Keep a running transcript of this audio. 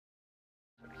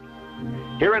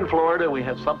Here in Florida, we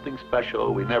have something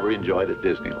special we never enjoyed at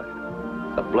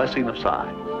Disneyland, the blessing of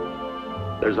size.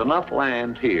 There's enough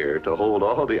land here to hold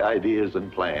all the ideas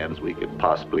and plans we could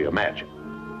possibly imagine.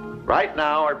 Right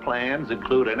now, our plans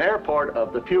include an airport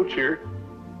of the future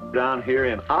down here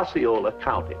in Osceola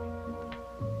County,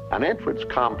 an entrance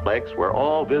complex where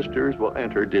all visitors will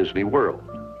enter Disney World,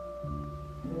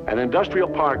 an industrial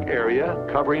park area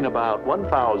covering about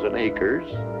 1,000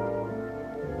 acres,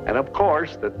 and of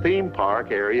course, the theme park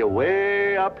area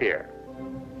way up here.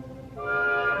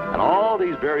 And all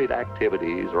these varied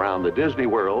activities around the Disney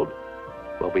World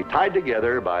will be tied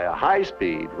together by a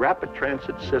high-speed, rapid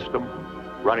transit system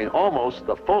running almost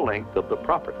the full length of the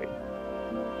property.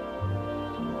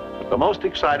 But the most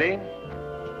exciting,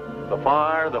 by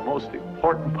far the most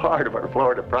important part of our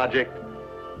Florida project,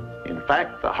 in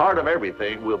fact, the heart of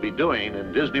everything we'll be doing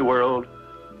in Disney World,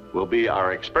 will be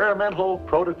our experimental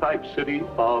prototype city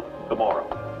of tomorrow.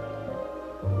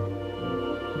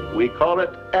 We call it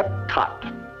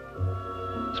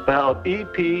Epcot, spelled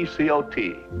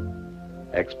E-P-C-O-T,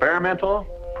 Experimental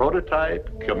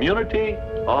Prototype Community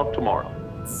of Tomorrow.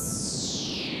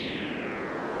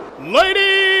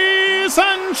 Ladies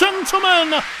and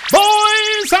gentlemen,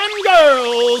 boys and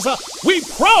girls, we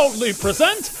proudly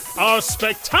present our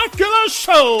spectacular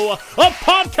show of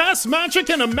podcast magic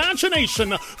and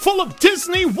imagination full of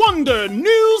Disney wonder,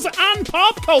 news, and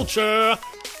pop culture.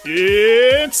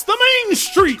 It's the Main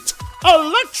Street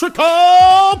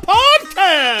Electrical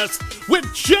Podcast with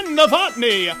Jenn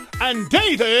Dave and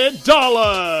David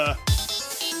Dollar.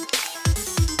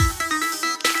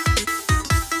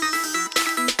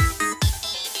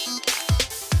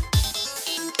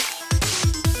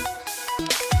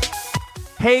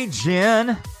 Hey,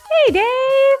 Jen. Hey, Dave.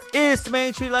 It's the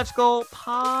Main Street Electrical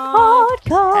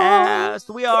Podcast.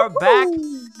 We are back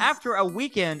after a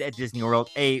weekend at Disney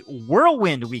World, a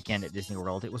whirlwind weekend at Disney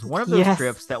World. It was one of those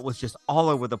trips that was just all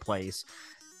over the place.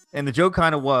 And the joke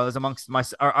kind of was amongst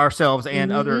ourselves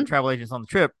and other travel agents on the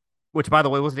trip, which, by the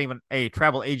way, wasn't even a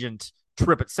travel agent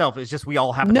trip itself. It's just we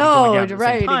all happened to be going down at the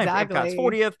same time. Exactly. Epcot's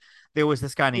 40th. There was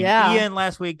this guy named Ian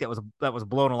last week that was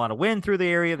blowing a lot of wind through the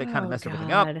area that kind of messed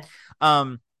everything up.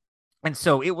 And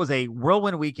so it was a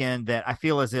whirlwind weekend that I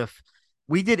feel as if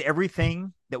we did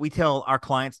everything that we tell our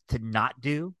clients to not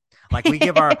do. Like we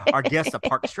give our guests a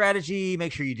park strategy,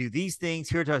 make sure you do these things.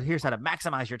 Here's how to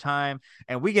maximize your time.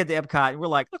 And we get to Epcot and we're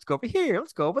like, let's go over here.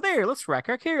 Let's go over there. Let's rack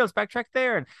here. Let's backtrack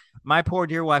there. And my poor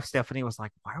dear wife, Stephanie, was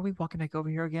like, why are we walking back over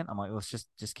here again? I'm like, let's just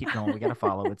keep going. We got to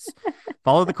follow.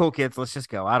 Follow the cool kids. Let's just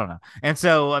go. I don't know. And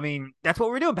so, I mean, that's what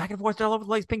we're doing. Back and forth all over the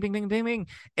place. Ping, ping, ping, ping, ping.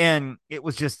 And it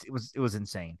was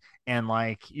insane. And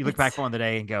like, you look back on the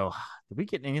day and go, did we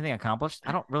get anything accomplished?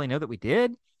 I don't really know that we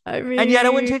did. I mean, and yet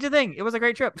I wouldn't change a thing. It was a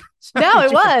great trip. No,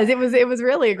 it was. It was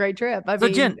really a great trip. So,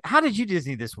 Jen, how did you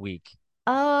Disney this week?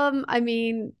 I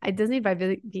mean, I Disneyed by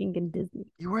being in Disney.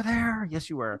 You were there.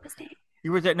 Yes, you were.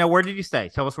 You were there. Now, where did you stay?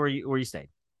 Tell us where you stayed.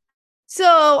 So,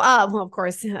 well, of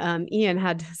course, Ian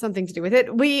had something to do with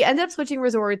it. We ended up switching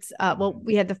resorts.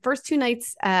 We had the first 2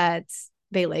 nights at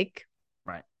Bay Lake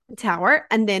Tower,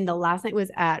 and then the last night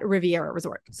was at Riviera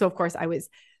Resort. So, of course, I was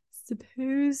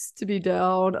supposed to be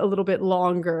down a little bit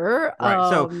longer.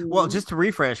 Right. Well, just to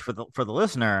refresh for the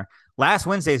listener, last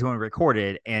Wednesday is when we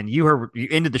recorded, and you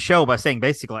ended the show by saying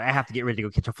basically, I have to get ready to go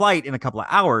catch a flight in a couple of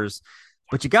hours,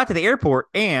 but you got to the airport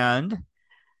and.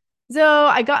 So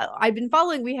I've been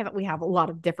following, we have a lot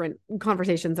of different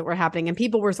conversations that were happening, and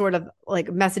people were sort of like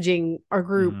messaging our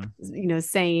group,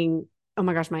 saying, oh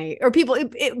my gosh,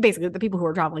 basically the people who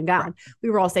were traveling down, we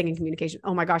were all staying in communication.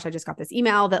 Oh my gosh, I just got this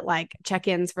email that like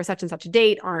check-ins for such and such a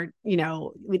date aren't,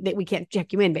 we can't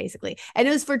check you in basically. And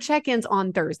it was for check-ins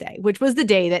on Thursday, which was the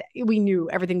day that we knew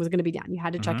everything was going to be done. You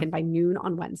had to check in by noon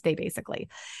on Wednesday, basically.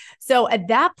 So at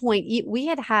that point, we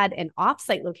had an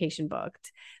offsite location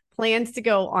booked, plans to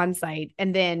go on site,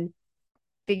 and then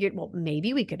figured, well,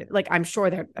 maybe we could, like, I'm sure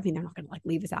they're not going to like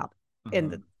leave us out in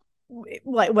the,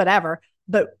 like, whatever.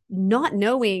 But not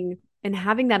knowing and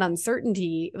having that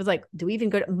uncertainty, it was like, do we even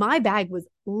go to, my bag was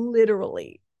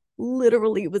literally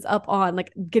was up on,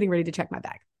 like, getting ready to check my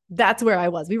bag. That's where I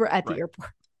was. We were at the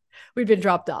airport. We'd been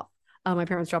dropped off. My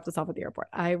parents dropped us off at the airport.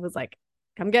 I was like,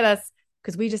 come get us,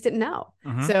 because we just didn't know.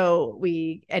 So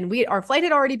our flight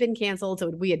had already been canceled. So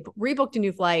we had rebooked a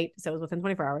new flight. So it was within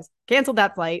 24 hours, canceled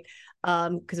that flight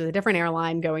because it was a different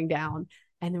airline going down.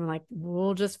 And then we're like,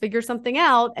 we'll just figure something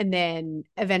out. And then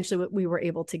eventually we were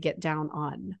able to get down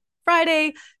on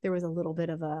Friday. There was a little bit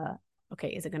of a, okay,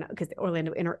 is it going to, because the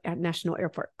Orlando International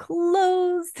Airport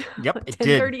closed. Yep, it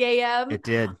 10:30 a.m. It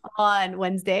did. On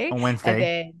Wednesday. And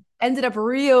ended up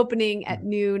reopening at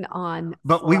noon on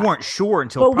But we weren't sure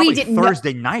until probably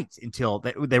Thursday night until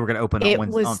they were going to open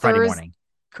on Friday morning.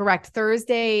 Correct.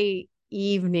 Thursday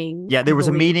evening. Yeah, there was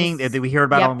a meeting that we heard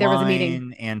about online. There was a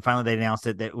meeting. And finally they announced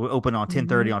that it would open on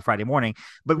 10:30 on Friday morning.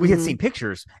 But we had seen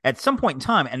pictures at some point in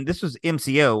time, and this was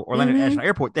MCO, Orlando International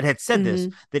Airport, that had said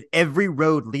this, that every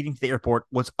road leading to the airport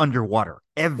was underwater.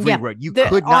 Every road. You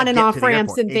could not on and get off to the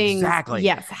ramps airport. and things. Exactly.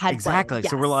 Yes. Exactly.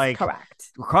 So we're like,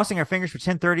 correct. We're crossing our fingers for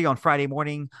 10:30 on Friday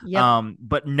morning. Yep.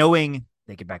 But knowing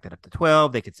they could back that up to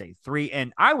 12, they could say 3.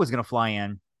 And I was going to fly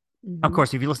in. Of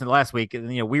course, if you listen to last week,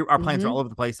 our plans are all over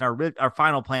the place. And our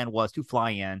final plan was to fly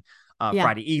in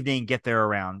Friday evening, get there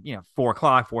around 4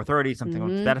 o'clock, 4:30, something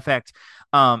to that effect.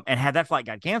 And had that flight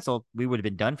got canceled, we would have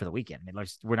been done for the weekend. I mean,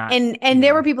 we're not. And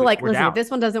there were people like, listen, down. if this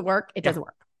one doesn't work, it doesn't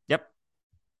work. Yep,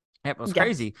 it was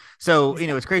crazy. So,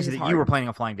 it's crazy that you were planning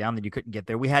on flying down, that you couldn't get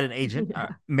there. We had an agent,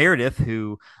 Meredith,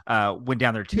 who went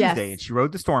down there Tuesday, and she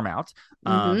rode the storm out.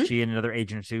 She and another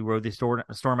agent who rode the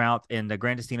storm out in the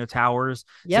Grand Destino Towers,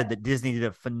 said that Disney did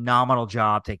a phenomenal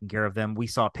job taking care of them. We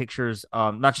saw pictures,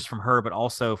 not just from her, but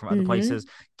also from other places,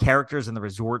 characters in the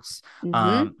resorts.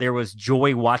 There was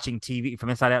Joy watching TV from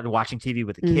inside out, watching TV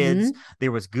with the kids.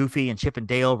 There was Goofy and Chip and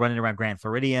Dale running around Grand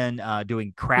Floridian,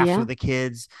 doing crafts with the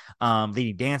kids,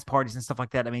 leading dance parties and stuff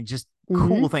like that. I mean, just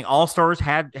cool thing. All Stars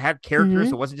had characters,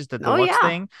 so it wasn't just a deluxe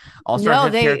thing. All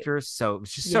Stars had characters, so it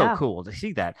was just so cool to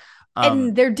see that.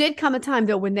 And there did come a time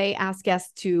though when they asked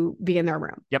guests to be in their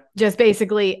room. Yep. Just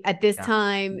basically at this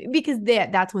time, because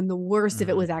that's when the worst of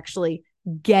it was actually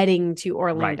getting to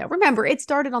Orlando. Right. Remember, it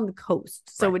started on the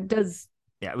coast, so it does.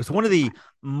 Yeah, it was one of the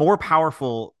more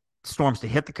powerful storms to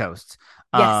hit the coast.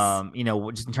 Yes.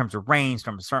 Just in terms of rain,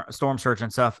 storm surge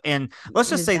and stuff. And let's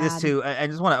just say this too. I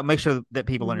just want to make sure that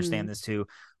people understand this too.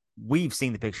 We've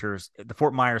seen the pictures. The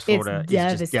Fort Myers, Florida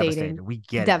is just devastating. We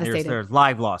get it. There's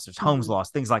live loss, there's homes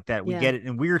lost, things like that. We get it.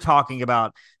 And we're talking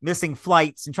about missing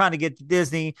flights and trying to get to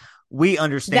Disney. We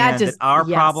understand that our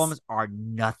problems are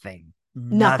nothing.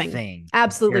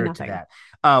 Absolutely nothing. To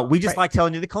that. We just like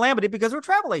telling you the calamity because we're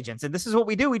travel agents, and this is what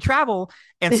we do. We travel,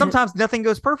 and sometimes nothing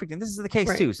goes perfect, and this is the case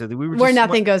too. So where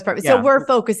nothing goes perfect. So we're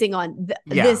focusing on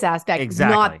this aspect,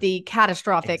 not the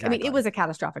catastrophic. I mean, it was a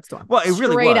catastrophic storm. Well, it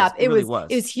really was. Up, it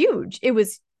was huge. It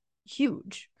was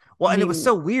huge. Well, and it was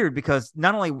so weird because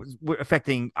not only was it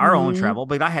affecting our own travel,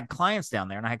 but I had clients down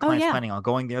there, and I had clients planning on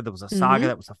going there. There was a saga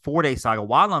that was a 4-day saga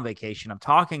while on vacation. I'm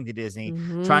talking to Disney,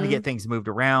 trying to get things moved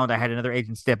around. I had another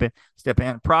agent step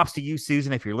in. Props to you,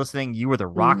 Susan, if you're listening. You were the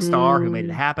rock star who made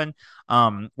it happen.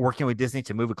 Working with Disney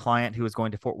to move a client who was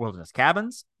going to Fort Wilderness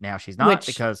Cabins. Now she's not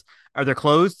because they're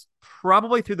closed.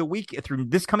 Probably through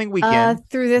this coming weekend.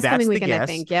 I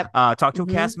think. Yep. Talked to a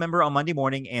cast member on Monday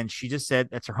morning, and she just said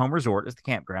that's her home resort is the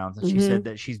campgrounds, and she said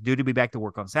that she's due to be back to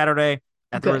work on Saturday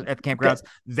at the campgrounds.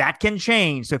 Good. That can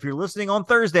change. So if you're listening on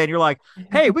Thursday and you're like,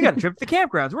 "Hey, we got a trip to the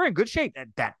campgrounds. We're in good shape."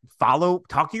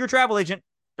 Talk to your travel agent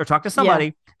or talk to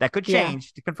somebody. That could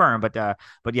change to confirm. But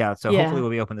yeah. So hopefully we'll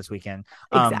be open this weekend.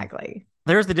 Exactly.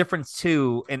 There's the difference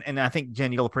too, and I think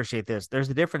Jen, you'll appreciate this. There's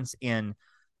the difference in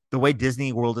the way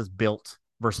Disney World is built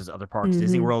versus other parks.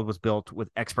 Disney World was built with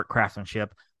expert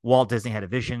craftsmanship. Walt Disney had a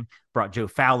vision, brought Joe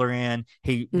Fowler in.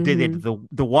 He did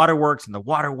the waterworks and the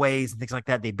waterways and things like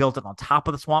that. They built it on top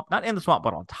of the swamp, not in the swamp,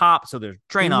 but on top. So there's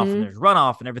drain off and there's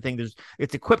runoff and everything.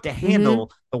 It's equipped to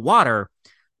handle the water.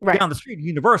 Right. Down the street,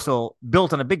 Universal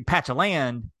built on a big patch of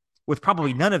land with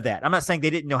probably none of that. I'm not saying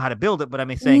they didn't know how to build it, but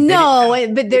I'm saying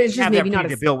but there's just maybe not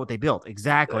to build what they built.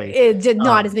 Exactly. It did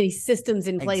not as many systems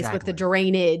in place with the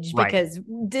drainage because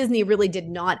Disney really did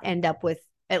not end up with,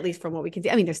 at least from what we can see.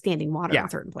 I mean, there's standing water in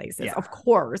certain places, of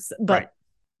course, but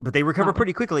But they recover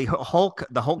pretty quickly. The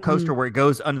Hulk coaster where it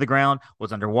goes under the ground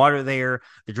was underwater there.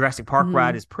 The Jurassic Park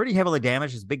ride is pretty heavily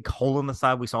damaged. There's a big hole in the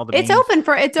side. We saw the It's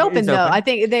open though. I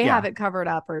think they have it covered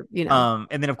up or. And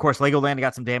then of course Legoland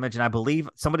got some damage, and I believe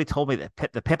somebody told me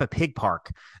that the Peppa Pig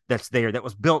park that's there that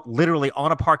was built literally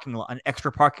on a parking lot, an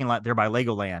extra parking lot there by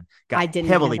Legoland, got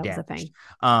heavily damaged.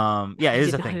 It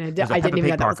is a thing. There's a Peppa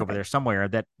Pig park over there somewhere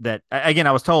that again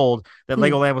I was told that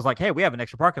Legoland was like, hey, we have an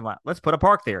extra parking lot. Let's put a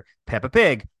park there. Peppa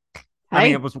Pig. I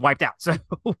mean, it was wiped out. So,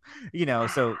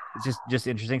 so it's just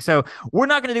interesting. So we're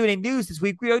not going to do any news this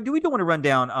week. We do want to run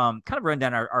down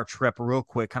our trip real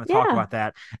quick, kind of talk about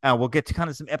that. We'll get to kind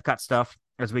of some Epcot stuff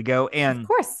as we go. And of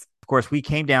course, course, we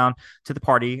came down to the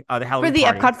party, the Halloween for the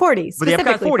party. Epcot 40. For the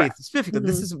Epcot 40 specifically.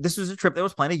 This was a trip that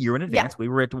was planned a year in advance. We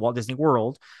were at Walt Disney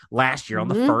World last year on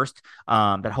the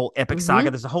 1st. That whole epic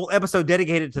saga. There's a whole episode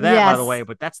dedicated to that, by the way,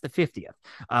 but that's the 50th.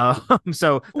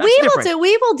 So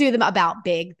we will do them about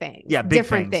big things. Yeah, big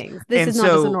different things. This is not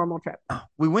just a normal trip.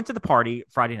 We went to the party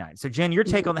Friday night. So Jen, your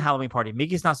take on the Halloween party,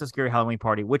 Mickey's Not So Scary Halloween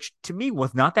party, which to me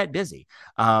was not that busy.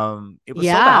 It was sold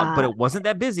out, but it wasn't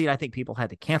that busy. And I think people had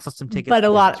to cancel some tickets. But a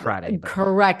lot Friday.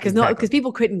 Correct. Because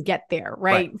people couldn't get there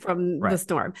from the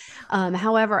storm.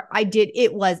 However,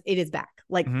 it is back.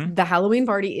 Like the Halloween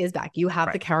party is back. You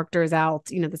have the characters out,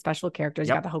 the special characters.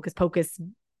 You got the Hocus Pocus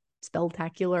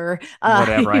spectacular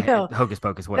Hocus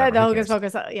Pocus, whatever. The Hocus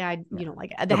Pocus. You don't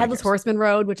like it. The Headless Horseman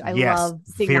Road, which I love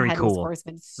seeing the Headless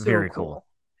Horseman. So very cool.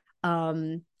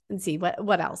 Let's see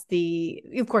what else.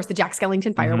 Of course, the Jack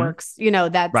Skellington fireworks.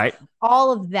 That's right.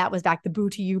 All of that was back. The Boo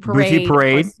to You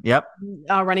parade. Yep.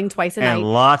 Running twice a night. And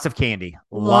lots of candy.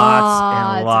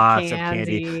 Lots of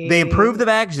candy. They improved the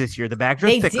bags this year. The bags are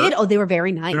thicker. They did. Oh, they were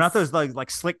very nice. They're not those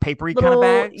like slick papery kind of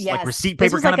bags, like receipt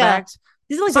paper kind of bags.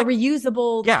 These are like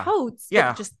reusable totes.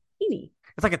 Yeah. Just teeny.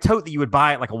 It's like a tote that you would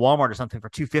buy at like a Walmart or something for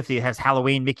 $2.50. It has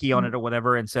Halloween Mickey on it or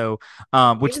whatever. And so,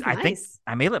 which I think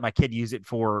I may let my kid use it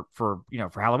for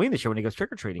Halloween this year when he goes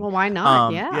trick or treating. Well, why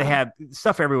not? They had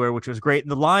stuff everywhere, which was great.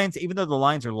 And the lines, even though the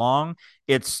lines are long,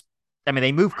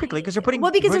 they move quickly because they're putting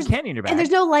candy in your bag. And there's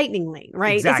no lightning lane,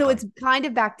 right? Exactly. So it's kind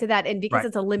of back to that. And because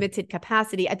it's a limited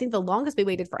capacity, I think the longest we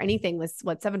waited for anything was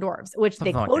Seven Dwarfs, which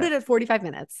they quoted at 45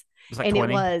 minutes. It was like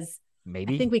 20, it was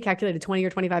maybe, I think we calculated 20 or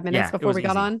 25 minutes before we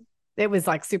got on. It was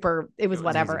like it was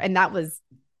whatever. Easy. And that was,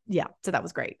 so that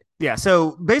was great. Yeah.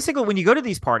 So basically when you go to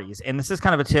these parties, and this is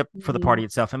kind of a tip for the party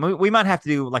itself, and we might have to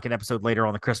do like an episode later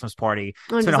on the Christmas party.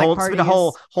 Spend a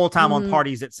whole time on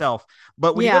parties itself.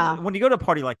 But when you go to a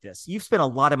party like this, you've spent a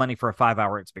lot of money for a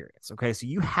 5-hour experience. Okay. So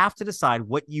you have to decide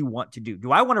what you want to do.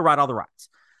 Do I want to ride all the rides?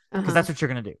 Because that's what you're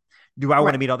going to do. Do I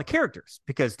want to meet all the characters?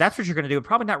 Because that's what you're going to do. And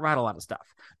probably not ride a lot of stuff.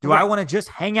 Do I want to just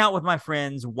hang out with my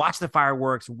friends, watch the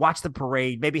fireworks, watch the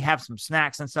parade, maybe have some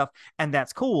snacks and stuff? And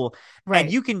that's cool. Right.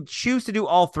 And you can choose to do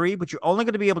all three, but you're only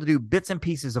going to be able to do bits and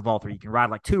pieces of all three. You can ride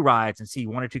like 2 rides and see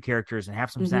 1 or 2 characters and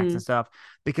have some snacks and stuff,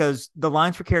 because the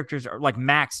lines for characters are like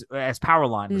Max as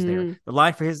Powerline was there. The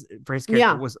line for his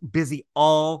character was busy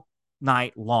all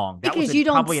night long. That because was you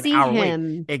don't probably see an hour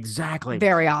him wait. Exactly.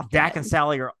 very often. Dak and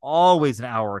Sally are always an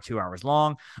hour or 2 hours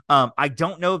long. I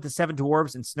don't know if the 7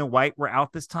 Dwarves and Snow White were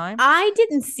out this time. I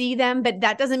didn't see them, but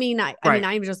that doesn't mean I mean,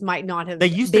 I just might not have. They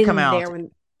used to come out.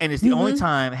 And it's the only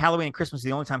time, Halloween and Christmas is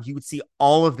the only time you would see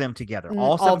all of them together,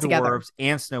 all 7 Dwarves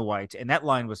and Snow White. And that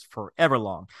line was forever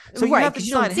long. So you have to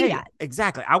decide,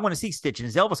 exactly. I want to see Stitch in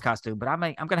his Elvis costume, but I'm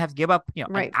going to have to give up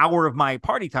an hour of my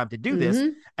party time to do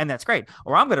this. And that's great.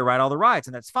 Or I'm going to ride all the rides,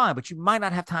 and that's fine. But you might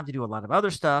not have time to do a lot of other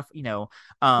stuff,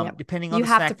 depending on you the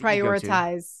have snack to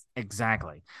prioritize.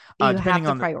 Exactly. Depending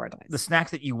on the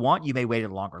snacks that you want, you may wait a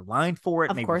longer line for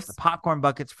it. Maybe it's the popcorn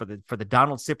buckets for the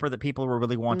Donald Sipper that people were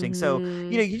really wanting. So,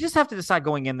 you just have to decide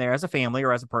going in there as a family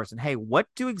or as a person, hey, what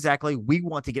do exactly we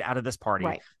want to get out of this party?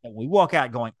 Right. And we walk out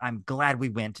going, I'm glad we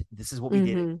went. This is what we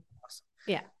did.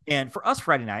 Yeah. And for us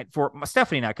Friday night, for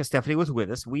Stephanie and I, because Stephanie was with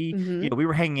us, we we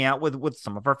were hanging out with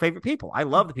some of our favorite people. I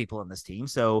love the people in this team.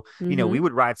 So, we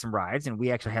would ride some rides, and we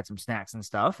actually had some snacks and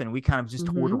stuff, and we kind of just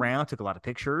toured around, took a lot of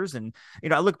pictures. And,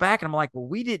 I look back and I'm like, well,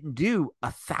 we didn't do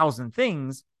 1,000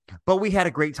 things, but we had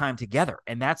a great time together.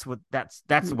 And that's what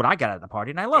I got out of the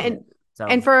party. And I love it. So,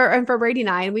 and for Brady and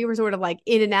I, and we were sort of like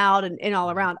in and out and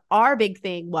all around. Our big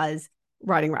thing was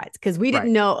riding rides, because we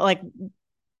didn't know, like,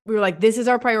 we were like, this is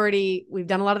our priority. We've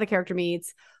done a lot of the character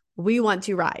meets. We want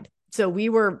to ride. So we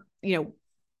were, and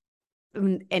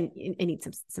eat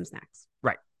some snacks.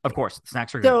 Right. Of course.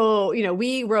 Snacks are good. So,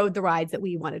 we rode the rides that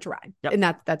we wanted to ride. Yep. And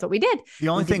that's what we did. The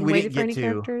only thing we didn't get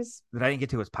to that I didn't get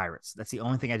to was Pirates. That's the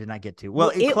only thing I did not get to. Well,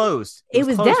 it closed. It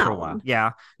was closed down for a while.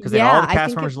 Yeah. Because they had all the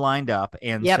cast members lined up.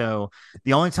 And so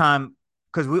the only time,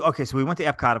 because we went to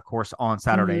Epcot, of course, on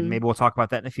Saturday. Maybe we'll talk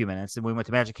about that in a few minutes. And we went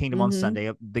to Magic Kingdom on Sunday,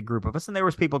 a big group of us, and there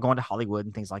was people going to Hollywood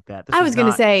and things like that. I was going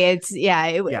to say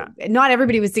not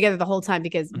everybody was together the whole time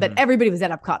but everybody was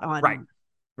at Epcot on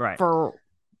for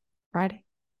Friday.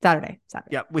 Saturday.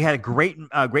 Yeah, we had a great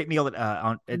meal at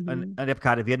Epcot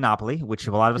at Vietnapoli, which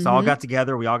a lot of us all got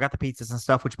together. We all got the pizzas and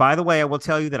stuff, which, by the way, I will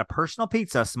tell you that a personal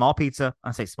pizza, small pizza, I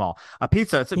say small, a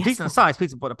pizza, it's a decent size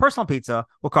pizza, but a personal pizza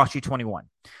will cost you $21.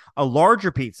 A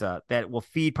larger pizza that will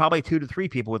feed probably 2 to 3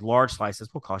 people with large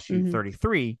slices will cost you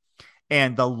 $33.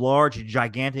 and the large,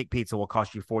 gigantic pizza will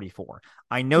cost you $44.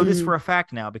 I know this for a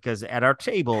fact now because at our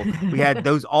table, we had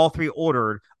those all three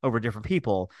ordered over different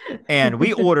people, and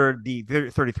we ordered the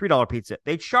 $33 pizza.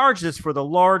 They charged us for the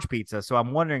large pizza, so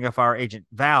I'm wondering if our agent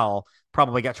Val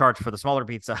probably got charged for the smaller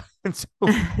pizza. And so,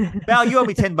 Val, you owe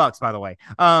me $10, by the way.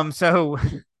 So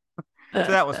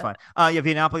that was fun.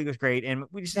 Vietnam was great, and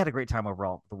we just had a great time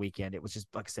overall the weekend. It was just,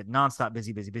 like I said, nonstop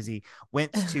busy.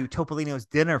 Went to Topolino's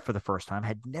dinner for the first time.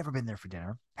 Had never been there for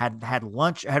dinner. Had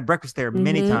lunch, had breakfast there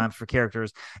many times for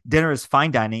characters. Dinner is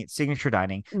fine dining, it's signature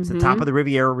dining. It's the top of the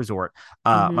Riviera Resort.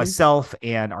 Myself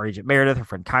and our agent Meredith, her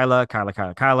friend Kyla,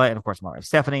 and of course my wife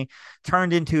Stephanie,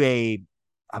 turned into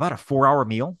about a 4-hour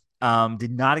meal.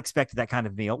 Did not expect that kind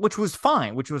of meal, which was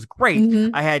fine, which was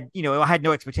great. I had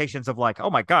no expectations of like,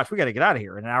 oh my gosh, we got to get out of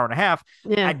here in an hour and a half.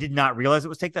 Yeah. I did not realize it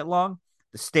would take that long.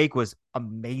 The steak was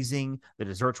amazing. The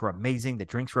desserts were amazing. The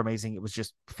drinks were amazing. It was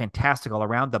just fantastic all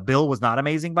around. The bill was not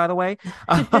amazing, by the way.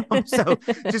 So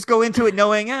just go into it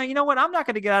knowing, you know what? I'm not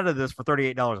going to get out of this for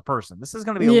 $38 a person. This is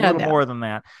going to be a little more than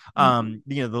that.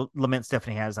 The lament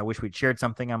Stephanie has, I wish we'd shared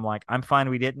something. I'm like, I'm fine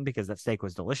we didn't because that steak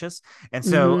was delicious. And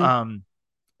so,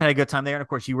 had a good time there. And of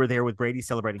course, you were there with Brady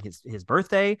celebrating his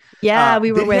birthday. Yeah,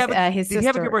 we were with his sister. Did he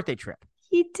have a good birthday trip?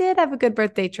 He did have a good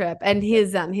birthday trip, and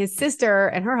his sister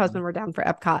and her husband were down for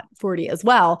Epcot 40 as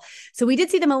well. So we did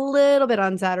see them a little bit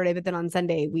on Saturday, but then on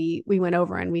Sunday we went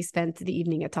over and we spent the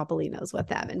evening at Topolino's with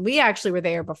them. And we actually were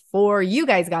there before you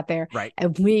guys got there, right?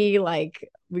 And we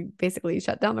basically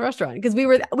shut down the restaurant because we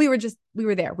were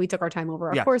there. We took our time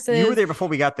over our courses. You were there before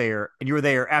we got there, and you were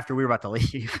there after we were about to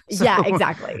leave. So, yeah,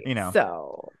 exactly.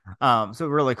 So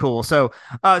really cool. So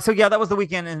that was the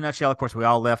weekend in a nutshell. Of course, we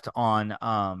all left on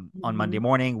Monday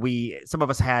morning. Some of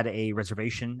us had a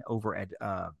reservation over at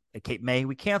Cape May.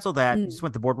 We canceled that. Just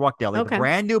went to Boardwalk Deli, the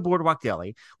brand new Boardwalk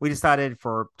Deli. We decided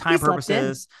for time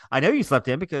purposes. I know you slept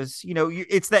in because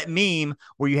it's that meme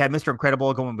where you had Mr.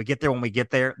 Incredible going, when we get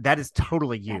there. That is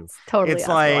totally you. That's totally it's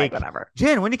like whatever.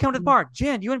 Jen, when you come to the park,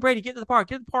 Jen, you and Brady get to the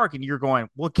park, and you're going,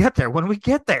 we'll get there when we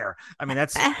get there. I mean,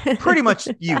 that's pretty much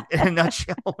you in a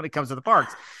nutshell when it comes to the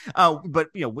parks. But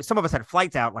some of us had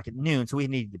flights out like at noon, so we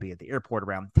needed to be at the airport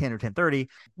around 10 or 10:30.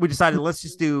 We decided let's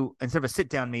just do, instead of a sit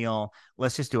down meal,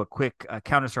 let's just do a quick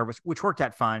counter service, which worked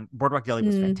out fine. Boardwalk Deli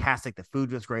was fantastic. The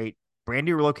food was great. Brand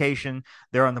new location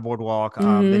there on the boardwalk.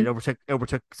 It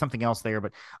overtook something else there,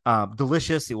 but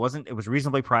delicious. It was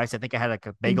reasonably priced. I think I had like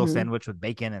a bagel sandwich with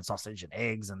bacon and sausage and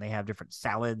eggs, and they have different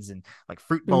salads and like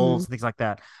fruit bowls and things like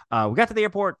that. We got to the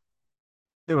airport.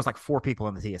 There was like 4 people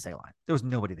in the TSA line. There was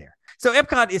nobody there. So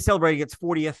Epcot is celebrating its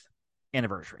 40th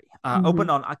anniversary.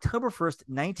 Opened on October 1st,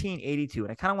 1982.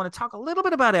 And I kind of want to talk a little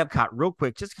bit about Epcot real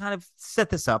quick, just kind of set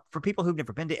this up for people who've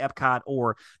never been to Epcot,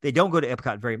 or they don't go to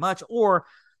Epcot very much, or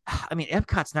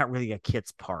Epcot's not really a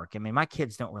kids park. I mean, my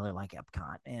kids don't really like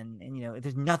Epcot, and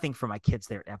there's nothing for my kids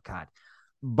there at Epcot.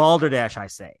 Balderdash, I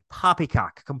say,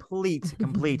 poppycock, complete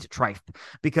tripe,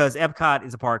 because Epcot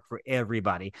is a park for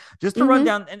everybody. Just to run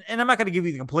down, and I'm not going to give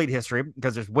you the complete history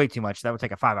because there's way too much. That would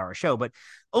take a 5-hour show. But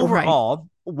overall,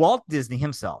 Walt Disney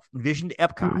himself envisioned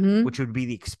Epcot, which would be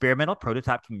the experimental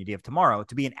prototype community of tomorrow,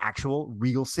 to be an actual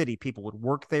real city. People would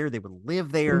work there. They would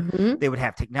live there. They would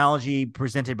have technology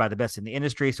presented by the best in the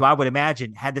industry. So I would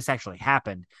imagine, had this actually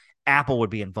happened, Apple would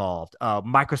be involved,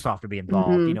 Microsoft would be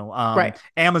involved,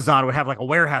 Amazon would have like a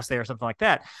warehouse there or something like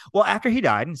that. Well, after he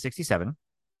died in 1967,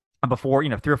 before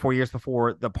 3 or 4 years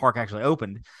before the park actually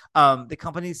opened, the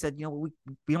company said,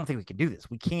 we don't think we can do this.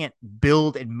 We can't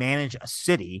build and manage a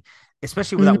city,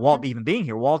 especially without Walt even being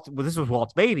here. This was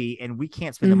Walt's baby, and we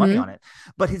can't spend the money on it.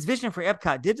 But his vision for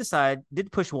Epcot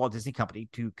did push Walt Disney Company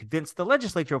to convince the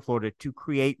legislature of Florida to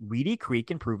create Reedy Creek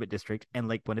Improvement District and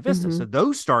Lake Buena Vista. So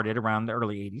those started around the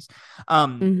early 80s.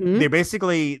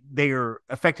 They're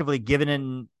effectively given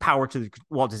in power to the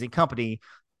Walt Disney Company.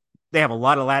 They have a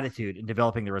lot of latitude in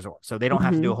developing the resort. So they don't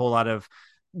have to do a whole lot of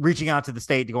reaching out to the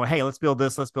state to go, hey, let's build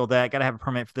this, let's build that. Got to have a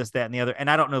permit for this, that, and the other. And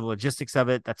I don't know the logistics of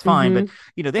it. That's fine. But,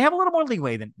 they have a little more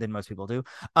leeway than most people do.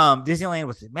 Disneyland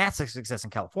was a massive success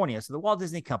in California. So the Walt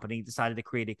Disney Company decided to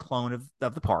create a clone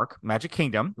of the park. Magic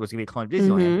Kingdom was going to be a clone of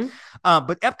Disneyland.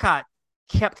 But Epcot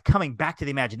kept coming back to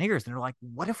the Imagineers, and they're like,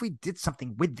 what if we did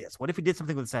something with this? What if we did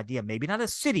something with this idea? Maybe not a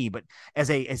city, but as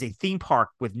a theme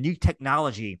park with new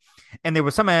technology. And there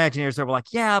were some Imagineers that were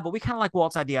like, yeah, but we kind of like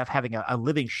Walt's idea of having a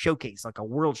living showcase, like a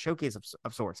world showcase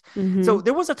of sorts. So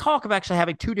there was a talk of actually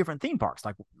having 2 different theme parks,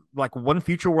 like one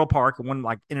Future World Park and one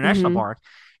like International Park.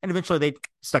 and eventually they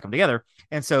stuck them together.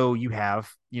 And so you have,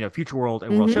 Future World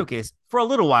and World Showcase for a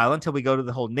little while until we go to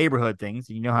the whole neighborhood things.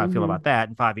 And you know how I feel about that.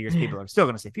 In 5 years, people are still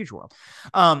going to say Future World.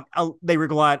 They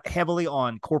relied heavily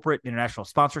on corporate international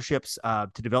sponsorships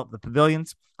to develop the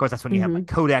pavilions. Of course, that's when you have like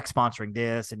Kodak sponsoring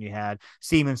this, and you had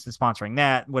Siemens sponsoring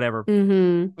that, whatever.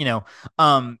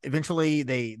 Eventually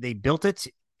they built it,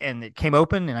 and it came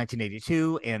open in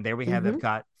 1982, and there we have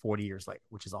Epcot 40 years later,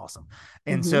 which is awesome.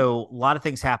 And so a lot of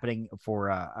things happening for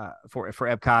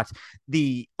Epcot.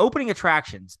 The opening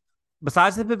attractions,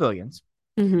 besides the pavilions,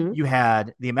 you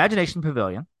had the Imagination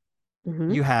Pavilion.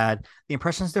 You had the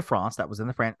Impressions de France, that was in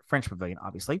the French Pavilion,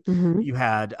 obviously. You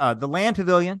had the Land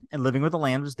Pavilion, and Living with the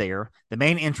Land was there. The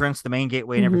main entrance, the main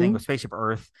gateway, and everything was Spaceship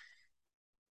Earth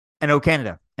and O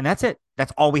Canada. And that's it.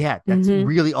 That's all we had. That's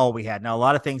really all we had. Now, a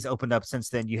lot of things opened up since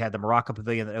then. You had the Morocco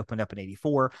Pavilion that opened up in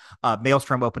 84.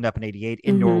 Maelstrom opened up in 88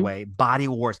 in Norway. Body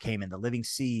Wars came in. The Living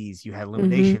Seas. You had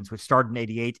Illuminations, which started in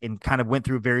 88 and kind of went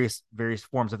through various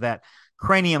forms of that.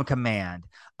 Cranium Command.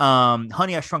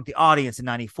 Honey, I Shrunk the Audience in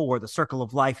 94. The Circle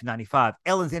of Life in 95.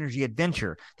 Ellen's Energy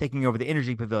Adventure taking over the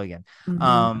Energy Pavilion.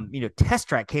 Test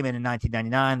Track came in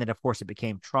 1999. Then, of course, it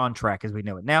became Tron Track as we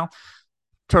know it now.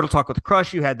 Turtle Talk with the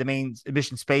Crush. You had the main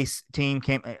Mission Space team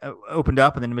opened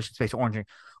up, and then the Mission Space Orange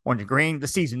and Green. The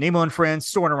Seas of Nemo and Friends,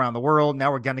 Soaring Around the World.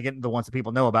 Now we're going to get into the ones that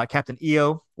people know about. Captain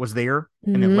EO was there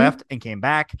and then left and came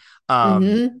back.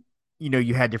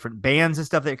 You had different bands and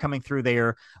stuff that are coming through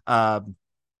there.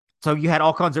 So you had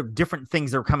all kinds of different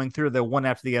things that were coming through the one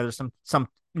after the other. Some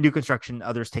new construction,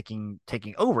 others taking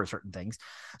over certain things.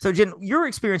 So Jen, your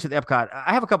experience with Epcot,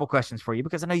 I have a couple questions for you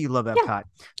because I know you love Epcot.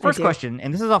 Yeah, first question,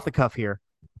 and this is off the cuff here.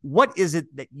 What is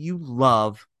it that you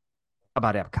love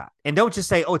about Epcot? And don't just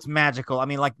say, oh, it's magical. I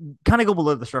mean, like, kind of go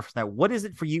below the surface now. What is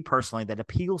it for you personally that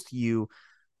appeals to you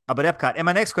about Epcot? And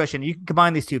my next question, you can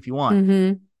combine these two if you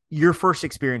want. Your first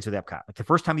experience with Epcot, like the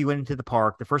first time you went into the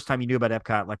park, the first time you knew about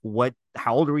Epcot, like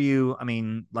how old were you? I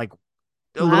mean, like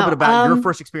a little bit about your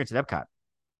first experience at Epcot.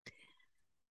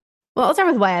 Well, I'll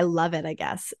start with why I love it, I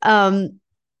guess.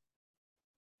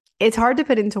 It's hard to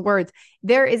put into words.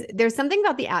 There's something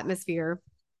about the atmosphere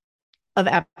of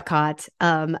Epcot.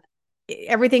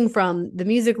 Everything from the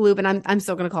music loop, and I'm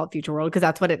still going to call it Future World because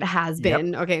that's what it has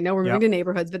been. Okay, no, we're moving to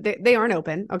neighborhoods, but they aren't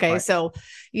open. Okay, right. So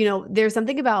there's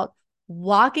something about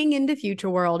walking into Future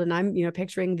World, and I'm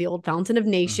picturing the old Fountain of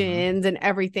Nations and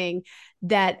everything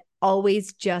that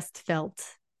always just felt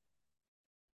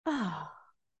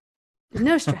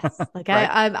no stress. Like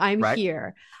right. I'm right.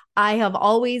 here. I have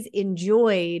always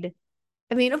enjoyed,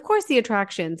 I mean, of course the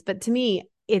attractions, but to me,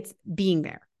 it's being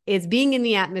there. It's being in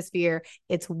the atmosphere.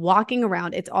 It's walking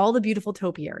around. It's all the beautiful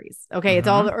topiaries. Okay. It's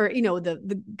all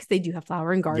because they do have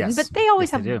flower and garden, but they always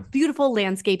have beautiful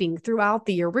landscaping throughout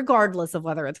the year, regardless of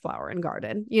whether it's flower and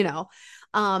garden,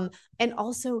 and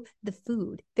also the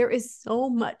food. There is so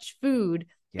much food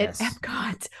at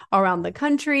Epcot around the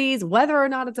countries, whether or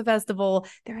not it's a festival.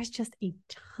 There is just a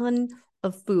ton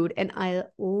of food. And I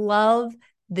love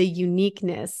the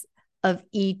uniqueness of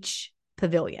each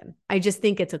pavilion. I just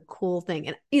think it's a cool thing.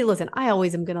 And listen, I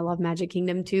always am going to love Magic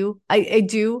Kingdom too. I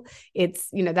do. It's,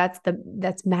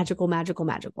 that's magical.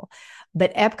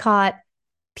 But Epcot,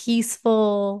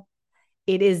 peaceful.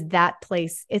 It is that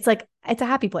place. It's like, it's a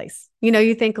happy place.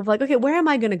 You think of like, okay, where am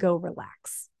I going to go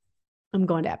relax? I'm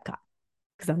going to Epcot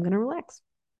because I'm going to relax.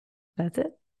 That's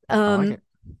it. I like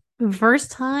it.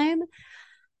 First time,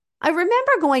 I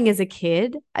remember going as a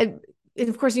kid.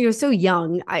 Of course, so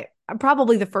young.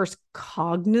 Probably the first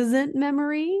cognizant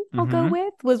memory I'll go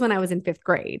with was when I was in 5th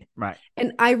grade. Right.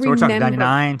 And I remember. We're talking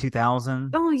 99,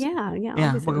 2000. Oh, yeah.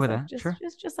 Yeah. We'll go with that. Just, sure.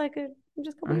 Just like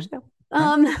just a couple years ago.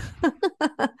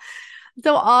 Right.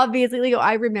 So obviously,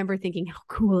 I remember thinking how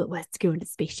cool it was to go into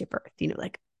Spaceship Earth.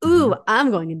 Ooh,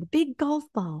 I'm going in the big golf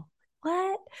ball.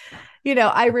 What?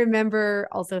 I remember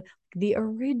also the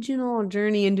original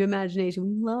Journey into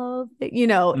Imagination. Love it.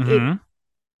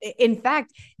 In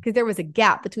fact, because there was a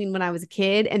gap between when I was a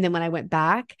kid and then when I went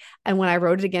back and when I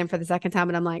rode it again for the second time.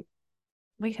 And I'm like,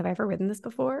 wait, have I ever ridden this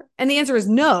before? And the answer is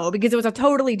no, because it was a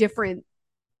totally different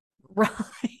ride.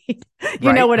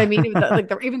 You know what I mean? It was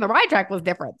even the ride track was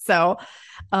different. So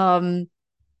I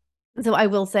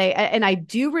will say, and I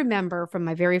do remember from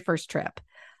my very first trip,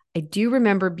 I do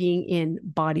remember being in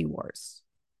Body Wars.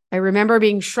 I remember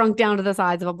being shrunk down to the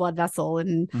size of a blood vessel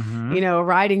and,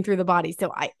 riding through the body.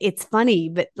 So it's funny,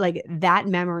 but like that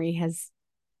memory has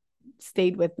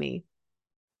stayed with me.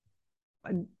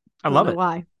 I love it.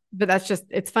 Why? But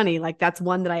it's funny. Like that's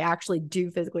one that I actually do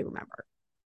physically remember.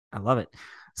 I love it.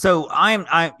 So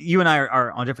you and I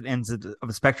are on different ends of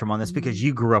the spectrum on this because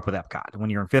you grew up with Epcot when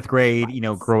you were in fifth grade,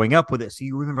 growing up with it. So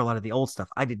you remember a lot of the old stuff.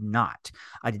 I did not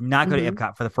go to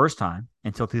Epcot for the first time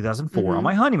until 2004 on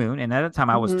my honeymoon. And at that time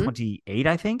I was 28,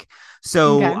 I think.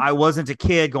 So I wasn't a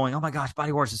kid going, oh my gosh,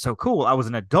 Body Wars is so cool. I was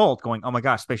an adult going, oh my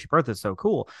gosh, Spaceship Earth is so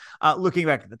cool. Looking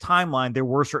back at the timeline, there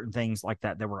were certain things like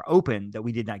that were open that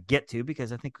we did not get to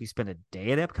because I think we spent a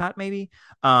day at Epcot maybe.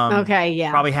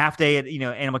 Probably half day at,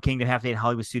 Animal Kingdom, half day at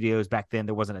Hollywood Studios. Back then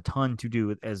there wasn't a ton to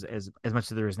do as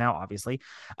much as there is now, obviously.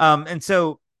 And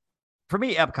so for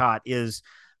me, Epcot is,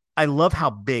 I love how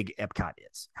big Epcot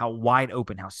is, how wide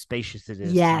open, how spacious it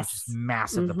is, how just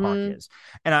massive the park is.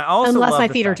 And I also unless love my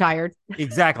feet are tired.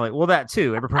 Exactly. Well, that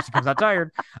too. Every person comes out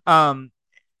tired.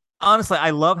 Honestly, I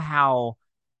love how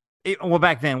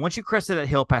back then, once you crested that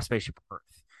hill past Spaceship Earth,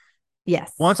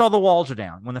 once all the walls are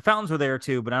down, when the fountains were there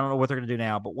too, but I don't know what they're going to do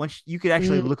now. But once you could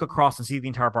actually look across and see the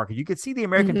entire park, you could see the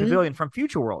American Pavilion from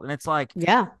Future World, and it's like,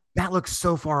 that looks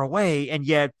so far away, and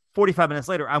yet 45 minutes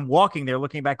later, I'm walking there,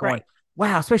 looking back, going,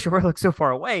 "Wow, Spaceship Earth looks so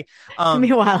far away."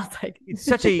 Meanwhile, it's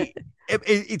such a.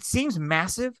 It seems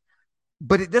massive,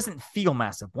 but it doesn't feel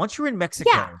massive. Once you're in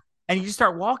Mexico. And you just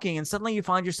start walking, and suddenly you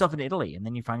find yourself in Italy, and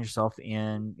then you find yourself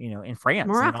in, in France,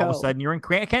 Morocco. And all of a sudden you're in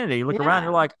Canada. You look around,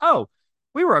 you're like, oh,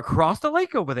 we were across the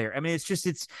lake over there. I mean,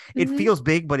 it feels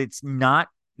big, but it's not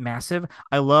massive.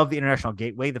 I love the International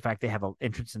Gateway, the fact they have an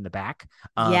entrance in the back.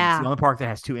 It's the only park that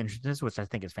has two entrances, which I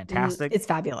think is fantastic. It's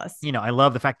fabulous. I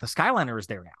love the fact the Skyliner is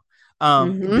there now.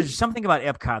 There's something about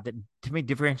Epcot that to me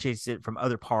differentiates it from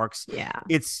other parks.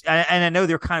 And I know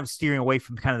they're kind of steering away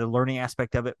from kind of the learning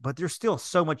aspect of it, but there's still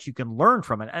so much you can learn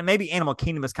from it. And maybe Animal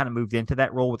Kingdom has kind of moved into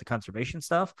that role with the conservation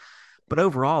stuff, but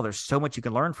overall there's so much you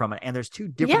can learn from it. And there's two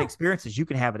different experiences you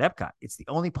can have at Epcot. It's the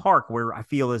only park where I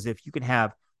feel as if you can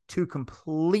have two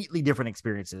completely different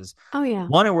experiences.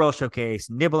 One in World Showcase,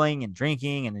 nibbling and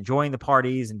drinking and enjoying the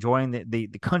parties, enjoying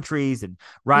the countries and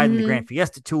riding the Grand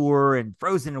Fiesta Tour and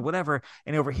Frozen or whatever.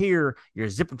 And over here, you're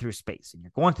zipping through space and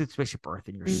you're going through Spaceship Earth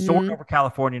and you're soaring over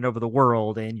California and over the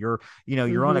world. And you're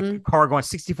on a car going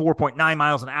 64.9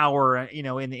 miles an hour,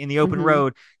 in the open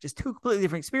road. Just two completely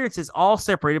different experiences, all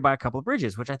separated by a couple of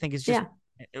bridges, which I think is just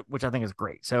which I think is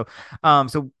great. So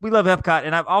we love Epcot.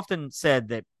 And I've often said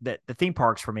that the theme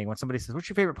parks for me, when somebody says, what's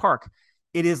your favorite park?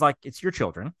 It is like, it's your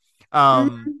children.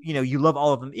 You love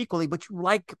all of them equally, but you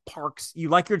like parks. You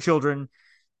like your children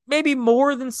maybe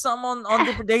more than some on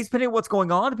different days, depending on what's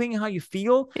going on, depending on how you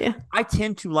feel. I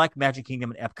tend to like Magic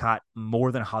Kingdom and Epcot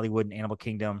more than Hollywood and Animal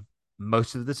Kingdom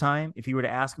most of the time, if you were to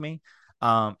ask me.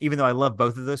 Even though I love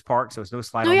both of those parks, so it's no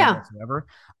slight on that whatsoever.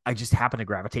 I just happen to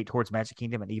gravitate towards Magic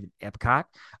Kingdom and even Epcot.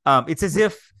 It's as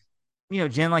if,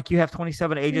 Jen, like you have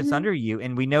 27 agents under you,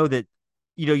 and we know that,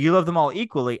 you love them all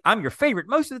equally. I'm your favorite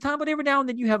most of the time, but every now and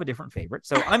then you have a different favorite.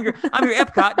 So I'm your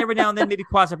Epcot, and every now and then maybe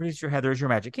quasi-producer Heather is your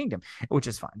Magic Kingdom, which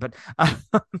is fine. But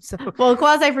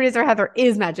quasi-producer Heather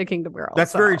is Magic Kingdom girl.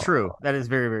 That's very true. That is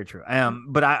very, very true.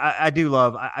 But I do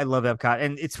love Epcot,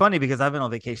 and it's funny because I've been on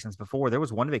vacations before. There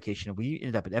was one vacation we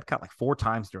ended up at Epcot like 4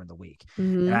 times during the week,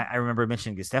 and I remember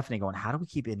mentioning to Stephanie going, "How do we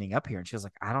keep ending up here?" And she was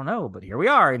like, "I don't know, but here we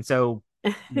are." And so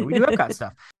we do Epcot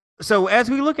stuff. So as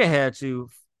we look ahead to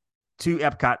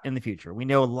Epcot in the future, we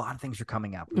know a lot of things are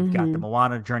coming up. We've got the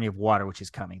Moana Journey of Water, which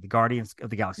is coming. The Guardians of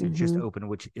the Galaxy just opened,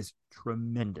 which is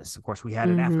tremendous. Of course, we had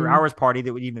an after hours party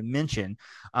that we didn't even mention.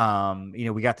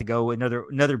 We got to go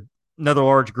another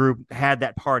large group had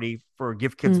that party for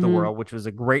Give Kids the World, which was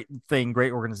a great thing,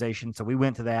 great organization. So we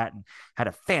went to that and had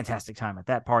a fantastic time at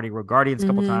that party. We're Guardians a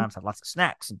couple times, had lots of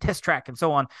snacks and test track and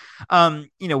so on.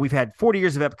 We've had 40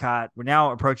 years of Epcot. We're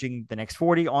now approaching the next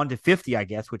 40 on to 50, I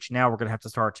guess, which now we're going to have to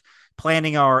start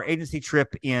planning our agency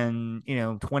trip in,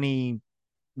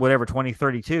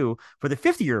 2032 for the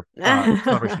 50-year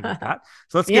celebration of Epcot.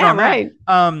 So let's get on that.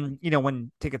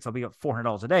 When tickets will be up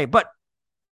 $400 a day, but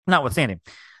notwithstanding.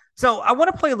 So I want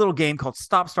to play a little game called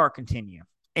Stop, Start, Continue.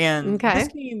 And this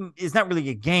game is not really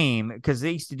a game because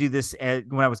they used to do this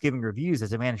when I was giving reviews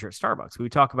as a manager at Starbucks. We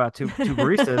would talk about two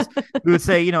baristas. We would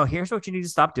say, here's what you need to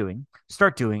start doing,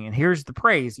 and here's the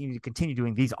praise. You need to continue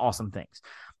doing these awesome things.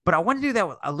 But I want to do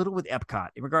that a little with Epcot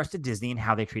in regards to Disney and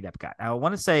how they treat Epcot. I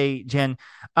want to say, Jen,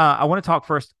 I want to talk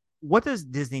first. What does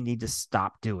Disney need to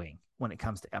stop doing when it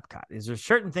comes to Epcot? Is there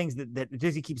certain things that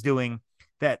Disney keeps doing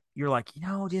that you're like,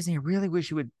 Disney, I really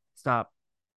wish you would stop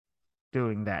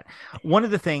doing that? One of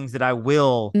the things that I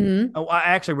will, I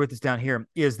actually wrote this down here,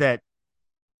 is that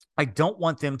I don't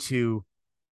want them to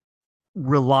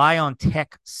rely on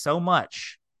tech so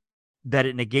much that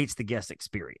it negates the guest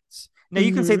experience. Now,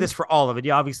 you can say this for all of it.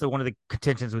 Yeah, obviously, one of the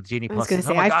contentions with Genie Plus is,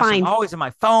 I find I'm always on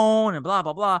my phone and blah,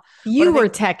 blah, blah. You were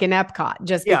tech in Epcot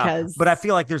because. But I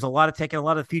feel like there's a lot of tech and a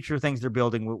lot of future things they're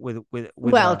building with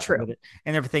true. With it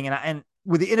and everything. And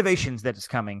with the innovations that is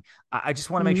coming, I just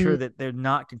want to make sure that they're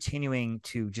not continuing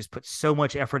to just put so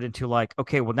much effort into like,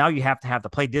 okay, well, now you have to have the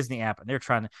Play Disney app, and they're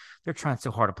trying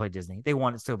so hard to play Disney. They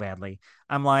want it so badly.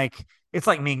 I'm like, it's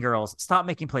like Mean Girls. Stop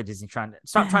making Play Disney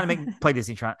stop trying to make Play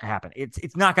Disney trying to happen.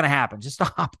 It's not going to happen. Just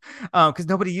stop, because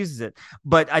nobody uses it.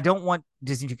 But I don't want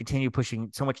Disney to continue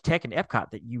pushing so much tech in Epcot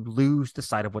that you lose the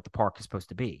sight of what the park is supposed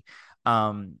to be.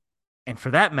 And for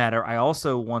that matter, I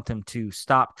also want them to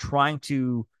stop trying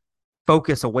to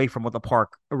focus away from what the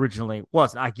park originally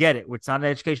was. And I get it. It's not an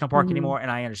educational park anymore.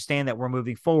 And I understand that we're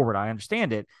moving forward. I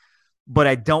understand it. But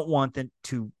I don't want them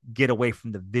to get away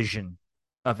from the vision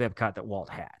of Epcot that Walt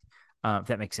had. If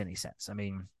that makes any sense. I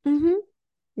mean,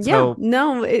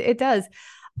 it does.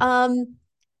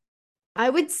 I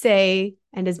would say,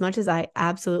 and as much as I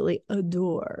absolutely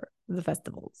adore the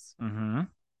festivals,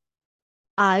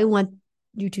 I want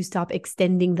you to stop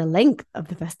extending the length of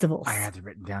the festivals. I had it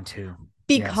written down too.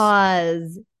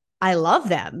 Because I love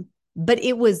them, but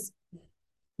it was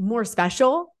more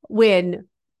special when,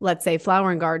 let's say,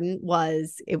 Flower and Garden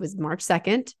was March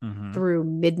 2nd through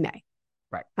mid-May.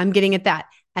 Right. I'm getting at that.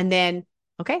 And then,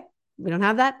 okay, we don't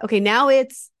have that. Okay, now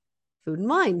it's Food and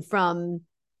Wine from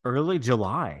early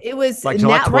July. It was like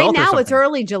July 12th right now it's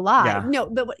early July. Yeah. No,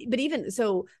 but even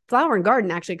so, Flower and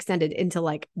Garden actually extended into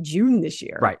like June this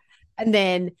year. Right. And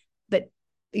then, but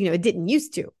it didn't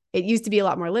used to. It used to be a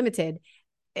lot more limited.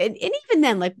 And even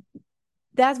then, like,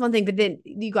 that's one thing. But then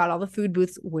you got all the food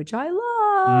booths, which I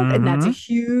love. And that's a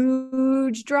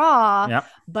huge draw. Yep.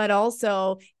 But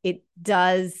also it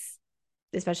does,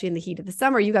 especially in the heat of the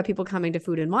summer, you got people coming to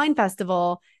Food and Wine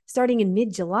Festival starting in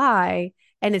mid-July.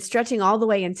 And it's stretching all the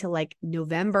way until like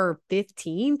November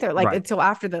 15th or like until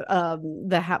after the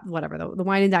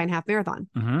Wine and Dine Half Marathon.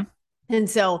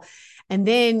 And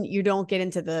then you don't get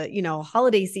into the,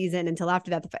 holiday season until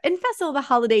after that. And Festival of the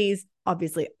Holidays,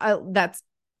 obviously,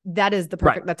 that is the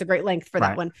perfect, that's a great length for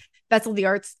that one. Festival of the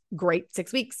Arts, great,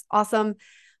 6 weeks, awesome.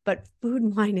 But Food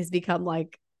and Wine has become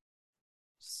like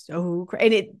so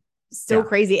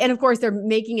crazy. And of course, they're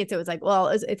making it so it's like, well,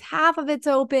 it's half of it's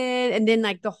open. And then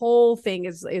like the whole thing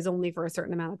is only for a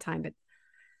certain amount of time. But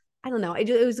I don't know. It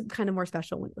was kind of more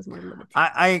special when it was more limited.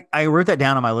 I wrote that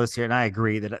down on my list here, and I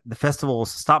agree that the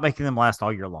festivals, stop making them last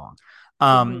all year long.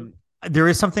 There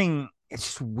is something, it's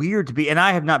just weird to be, and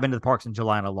I have not been to the parks in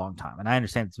July in a long time, and I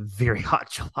understand it's very hot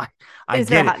in July. I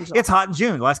get it. It's hot in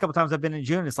June. The last couple of times I've been in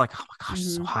June, it's like, oh my gosh,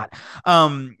 it's so hot.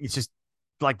 It's just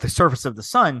like the surface of the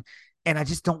sun. And I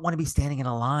just don't want to be standing in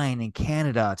a line in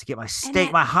Canada to get my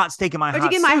steak, my hot steak and my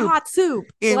hot soup. My hot soup.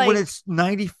 When it's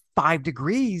 95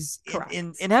 degrees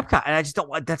in Epcot. And I just don't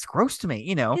want, that's gross to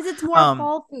me, Because it's more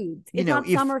fall foods. It's not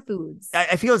summer foods.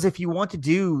 I feel as if you want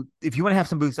to have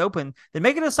some booths open, then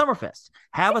make it a SummerFest.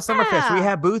 Have a SummerFest where you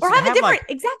have booths. Or have a different,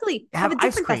 have a different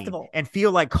ice cream festival. And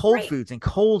feel like cold foods and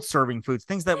cold serving foods,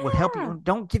 things that would help you.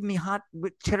 Don't give me hot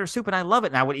with cheddar soup. And I love it.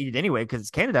 And I would eat it anyway because it's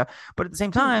Canada. But at the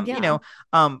same time,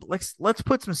 let's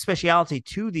put some speciality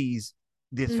to these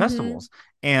festivals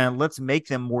and let's make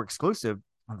them more exclusive.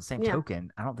 On the same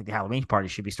token, I don't think the Halloween party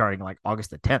should be starting like August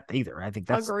the 10th either. I think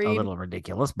that's a little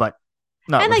ridiculous, but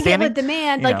no. And I get with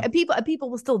demand, people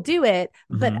will still do it,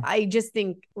 but I just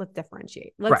think let's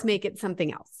differentiate. Let's make it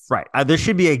something else. Right. There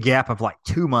should be a gap of like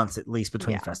 2 months at least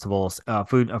between festivals,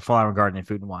 Flower and Garden and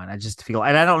Food and Wine. I just feel,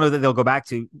 and I don't know that they'll go back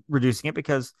to reducing it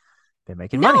because they're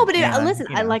making money. No, but listen,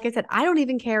 like I said, I don't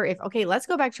even care if, let's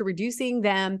go back to reducing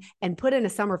them and put in a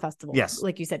summer festival. Yes.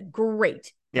 Like you said,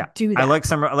 great. Yeah. Do that. I like the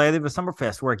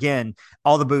SummerFest where again,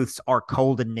 all the booths are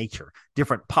cold in nature,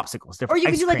 different popsicles, different or you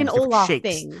could do like an Olaf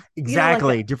thing.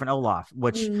 Exactly. Like different Olaf,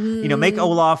 which, make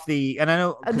Olaf and I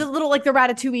know the little, like the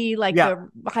Ratatouille,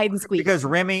 the hide and squeak. Because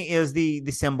Remy is the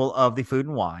symbol of the Food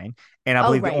and Wine. And I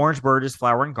believe the Orange Bird is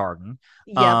Flower and Garden.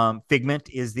 Yep. Figment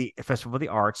is the Festival of the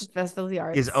Arts.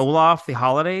 Is Olaf the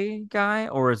holiday guy,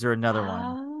 or is there another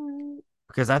one?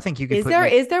 Because I think you could. Is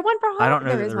there one for holiday? I don't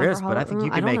know that there is, but I think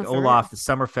you can make Olaf the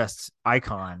SummerFest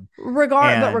icon.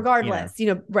 Regardless,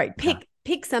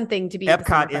 pick something to be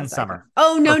Epcot in summer.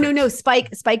 Oh no!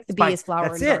 Spike the bee is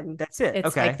Flower and Garden. That's it. It's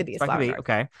okay. Spike the bee is Flower and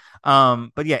Garden.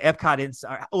 Okay. But Epcot in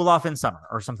Olaf in summer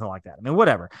or something like that. I mean,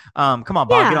 whatever. Come on, Bob.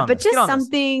 Get on but this. just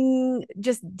something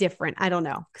just different. I don't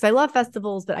know, because I love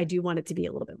festivals, but I do want it to be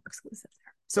a little bit more exclusive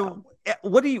there. So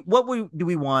what do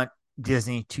we want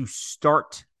Disney to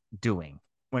start doing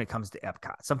when it comes to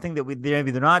Epcot. Something that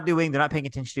they're not doing, they're not paying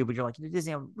attention to, but you're like,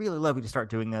 Disney, I really love you to start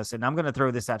doing this. And I'm going to throw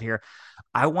this out here.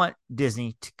 I want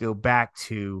Disney to go back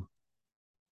to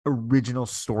original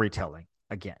storytelling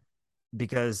again,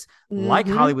 because like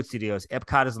Hollywood Studios,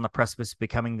 Epcot is on the precipice of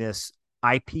becoming this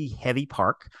IP heavy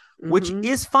park, which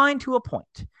is fine to a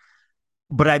point.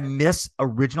 But I miss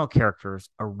original characters,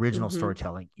 original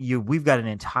storytelling. We've got an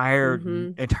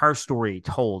entire story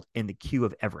told in the Queue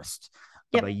of Everest.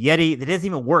 Of a Yeti that doesn't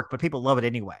even work, but people love it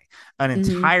anyway. An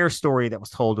entire story that was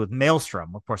told with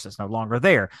Maelstrom. Of course, it's no longer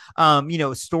there.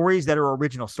 Stories that are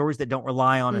original, stories that don't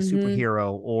rely on a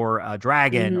superhero or a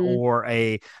dragon or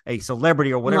a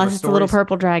celebrity or whatever. Unless it's a little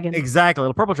purple dragon. Exactly, a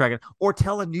little purple dragon. Or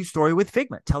tell a new story with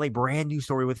Figment. Tell a brand new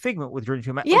story with Figment with Journey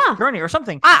to Journey or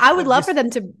something. I would love for them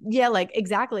to,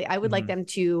 exactly. I would like them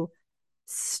to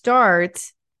start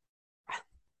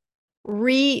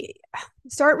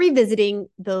revisiting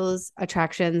those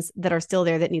attractions that are still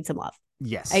there that need some love.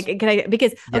 Yes.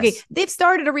 They've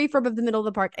started a refurb of the middle of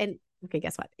the park, and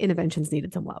guess what? Interventions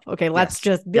needed some love. Okay, let's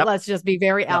just be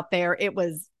very out there. It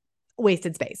was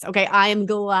wasted space. Okay, I am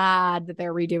glad that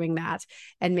they're redoing that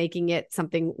and making it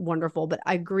something wonderful. But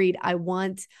I agreed. I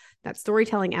want that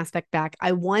storytelling aspect back.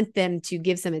 I want them to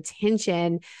give some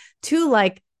attention to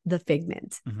like the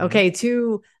Figment. Okay,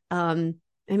 to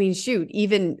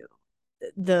even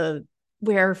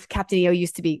where Captain EO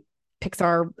used to be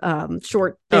Pixar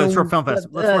short film. Short film fest.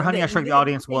 That's where Honey, I Shrunk the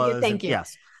Audience was. Thank you.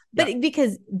 Yes. But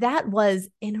because that was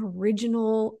an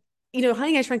original,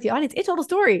 Honey, I Shrunk the Audience, it told a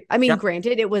story. I mean,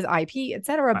 granted, it was IP,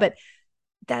 etc. But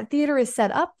that theater is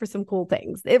set up for some cool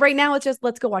things. Right now, it's just,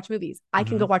 let's go watch movies. I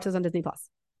can go watch those on Disney Plus.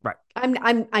 Right.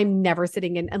 I'm never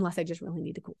sitting in unless I just really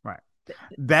need to cool. Right.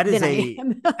 That is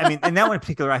and that one in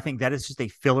particular, I think that is just a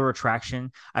filler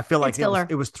attraction. I feel like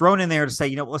it was thrown in there to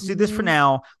say, let's do this for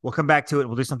now. We'll come back to it.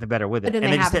 We'll do something better with it. But then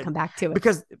they haven't come back to it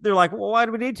because they're like, well, why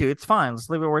do we need to? It's fine.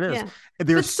 Let's leave it where it is. Yeah.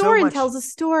 But Soarin' tells a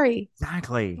story.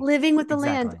 Exactly. Living with the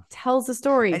Land tells a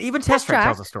story. And even Test Track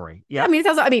tells a story. Yeah.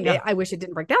 I wish it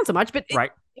didn't break down so much, but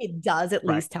it does at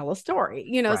least tell a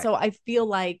story, so I feel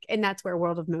like, and that's where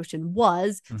World of Motion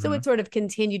was. So it sort of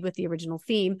continued with the original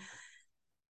theme.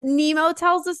 Nemo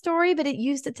tells a story, but it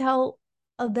used to tell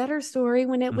a better story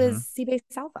when it was Sea Base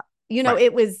Alpha.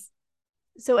 It was.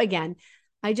 So again,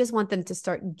 I just want them to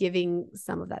start giving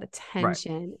some of that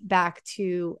attention back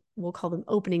to, we'll call them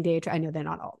opening day. I know they're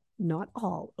not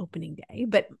all opening day,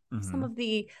 but some of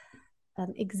the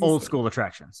existing old school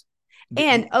attractions.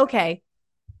 And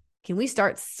can we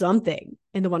start something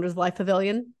in the Wonders of Life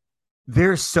Pavilion?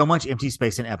 There's so much empty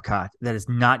space in Epcot that is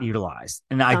not utilized.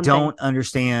 And I don't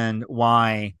understand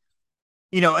why,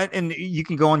 and you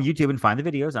can go on YouTube and find the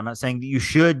videos. I'm not saying that you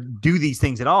should do these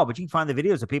things at all, but you can find the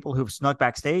videos of people who've snuck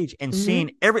backstage and seen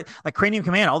like Cranium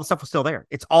Command, all the stuff was still there.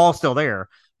 It's all still there.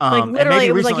 Literally,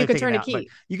 it was like you could turn a key.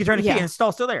 You could turn a key and it's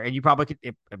all still there. And you probably could,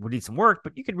 it would need some work,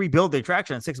 but you could rebuild the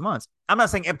attraction in 6 months. I'm not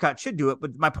saying Epcot should do it,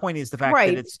 but my point is the fact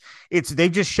that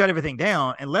they've just shut everything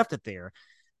down and left it there.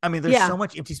 I mean, there's so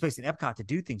much empty space in Epcot to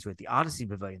do things with. The Odyssey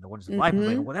Pavilion, the Wonders of Life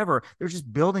Pavilion, whatever. There's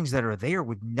just buildings that are there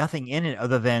with nothing in it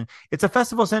other than it's a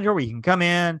festival center where you can come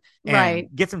in and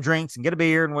get some drinks and get a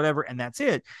beer and whatever, and that's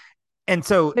it. And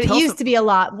so, but it used to be a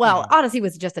lot. Well, Odyssey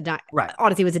was just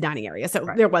Odyssey was a dining area, so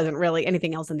there wasn't really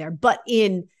anything else in there. But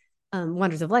in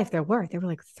Wonders of Life, there were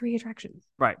like 3 attractions.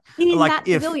 Right. In like that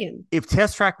pavilion. If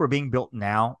Test Track were being built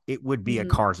now, it would be a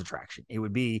Cars attraction. It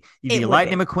would be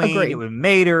Lightning McQueen, it would be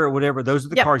Mater or whatever. Those are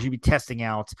the cars you'd be testing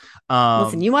out.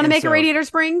 Listen, you want to make a Radiator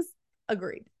Springs?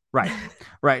 Agreed. Right.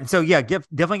 Right. And so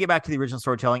definitely get back to the original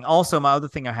storytelling. Also, my other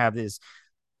thing I have is,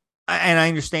 and I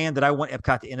understand that I want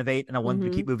Epcot to innovate and I want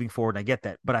them to keep moving forward. And I get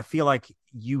that, but I feel like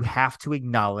you have to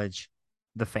acknowledge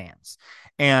the fans.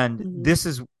 And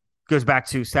this goes back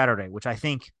to Saturday, which I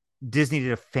think Disney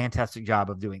did a fantastic job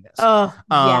of doing this.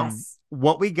 Yes.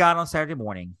 What we got on Saturday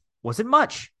morning wasn't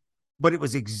much, but it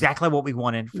was exactly what we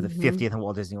wanted for the 50th in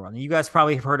Walt Disney World. And you guys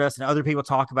probably have heard us and other people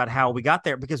talk about how we got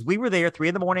there because we were there 3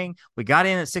 a.m. We got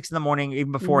in at 6 a.m,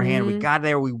 even beforehand. We got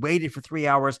there. We waited for 3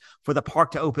 hours for the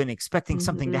park to open, expecting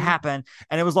something to happen.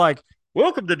 And it was like,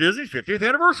 welcome to Disney's 50th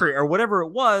anniversary or whatever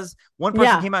it was. One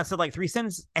person came out and said like 3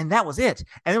 sentences and that was it.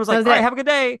 And it was like, all right, have a good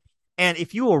day. And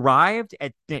if you arrived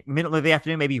at the middle of the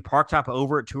afternoon, maybe you parked up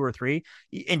over at 2 or 3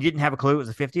 and you didn't have a clue it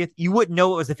was the 50th, you wouldn't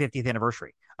know it was the 50th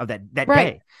anniversary of that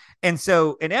day. And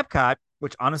so in Epcot,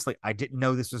 which honestly, I didn't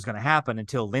know this was going to happen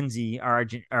until Lindsay,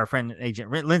 our friend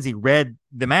agent Lindsay, read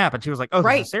the map, and she was like, "Oh,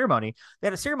 there's a ceremony." They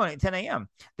had a ceremony at 10 a.m.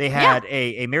 They had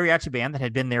a mariachi band that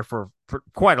had been there for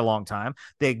quite a long time.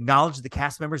 They acknowledged the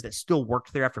cast members that still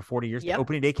worked there after 40 years, the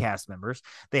opening day cast members.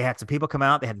 They had some people come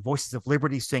out. They had Voices of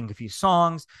Liberty sing a few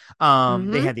songs.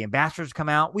 They had the ambassadors come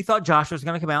out. We thought Josh was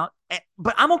going to come out,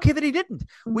 but I'm okay that he didn't.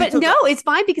 But no, it's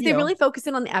fine because they really focus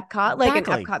in on the Epcot, like an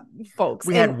Epcot folks.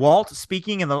 We had Walt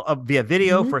speaking via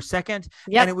video for a second,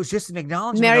 and it was just an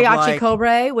acknowledgement. Mariachi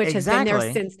Cobra, which has been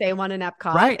there since day one in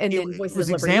Epcot, right? And then Voices of Liberty.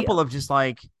 It was an example of just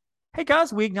like, hey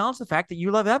guys, we acknowledge the fact that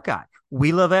you love Epcot.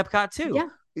 We love Epcot too. Yeah.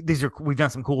 We've done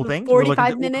some cool things.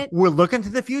 45 minutes. We're looking to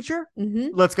the future.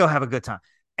 Let's go have a good time.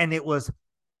 And it was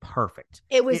perfect.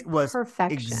 It was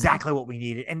perfection. Exactly what we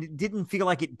needed. And it didn't feel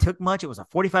like it took much. It was a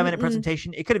 45-minute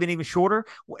presentation. It could have been even shorter.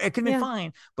 It could have been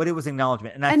fine, but it was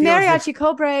acknowledgement. And Mariachi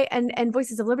Cobra and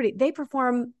Voices of Liberty, they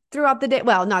perform throughout the day.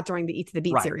 Well, not during the Eat to the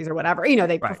Beat series or whatever.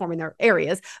 They perform in their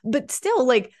areas, but still,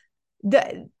 like,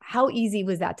 how easy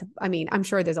was that I'm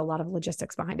sure there's a lot of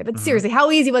logistics behind it, but seriously,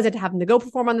 how easy was it to have them to go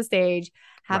perform on the stage,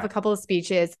 have a couple of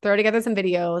speeches, throw together some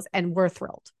videos, and we're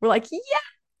thrilled. We're like, yeah.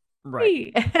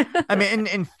 Right.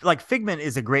 and like Figment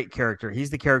is a great character.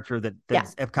 He's the character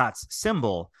that's Epcot's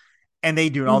symbol. And they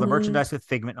do all the merchandise with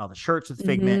Figment, and all the shirts with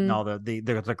Figment, and all the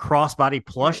crossbody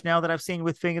plush now that I've seen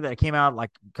with Figment that came out like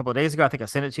a couple of days ago. I think I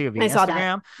sent it to you via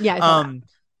Instagram. Yeah. I saw that.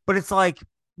 But it's like,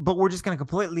 but we're just going to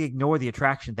completely ignore the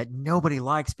attraction that nobody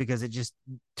likes because it just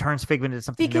turns Figment into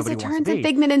something nobody wants to be. Because it turns a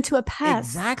Figment into a pest.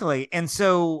 Exactly. And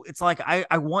so it's like,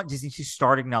 I want Disney to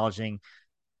start acknowledging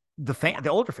the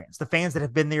older fans, the fans that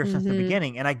have been there since the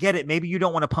beginning. And I get it. Maybe you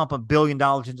don't want to pump $1 billion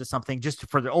into something just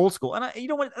for the old school. And you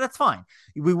know what? That's fine.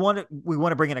 We want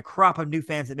to bring in a crop of new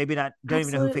fans that maybe don't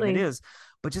even know who Figment is.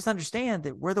 But just understand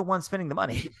that we're the ones spending the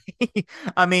money.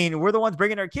 We're the ones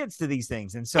bringing our kids to these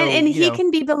things. And so, and he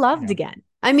can be beloved again.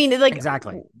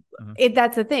 Exactly.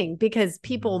 That's the thing, because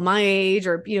people my age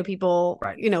or, people,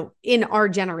 in our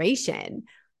generation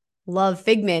love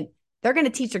Figment. They're going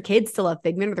to teach their kids to love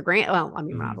Figment, or the I don't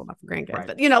know for grandkids,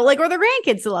 but or their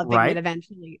grandkids to love Figment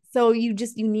eventually. So you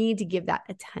need to give that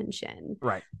attention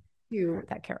to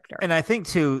that character. And I think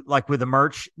too, like with the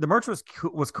merch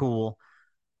was cool.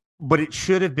 But it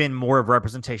should have been more of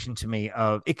representation to me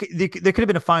of it. There could have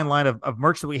been a fine line of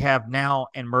merch that we have now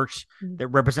and merch that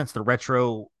represents the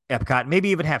retro Epcot. Maybe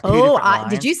even have two different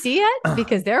lines. Did you see it?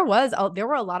 Because there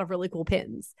were a lot of really cool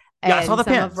pins. And I saw the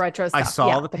pins. Of retro stuff. I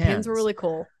saw the pins. The pins were really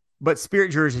cool. But spirit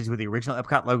jerseys with the original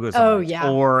Epcot logos on it,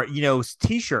 or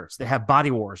T-shirts that have Body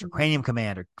Wars or Cranium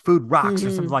Command or Food Rocks or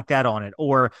something like that on it,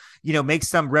 or make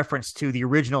some reference to the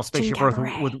original Spaceship Earth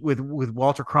with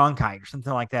Walter Cronkite or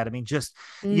something like that.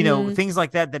 Things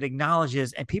like that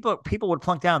acknowledges, and people would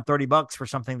plunk down $30 for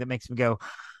something that makes them go,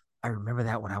 I remember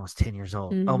that when I was 10 years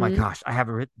old. Oh my gosh,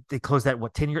 they closed that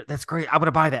 10 years. That's great. I want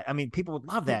to buy that. People would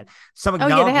love that. Some they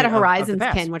had a Horizons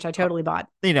pin, which I totally bought.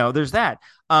 There's that.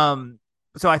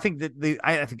 So I think that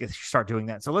I think they should start doing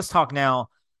that. So let's talk now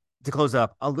to close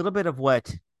up a little bit of what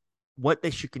they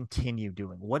should continue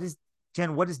doing. What is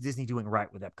Disney doing right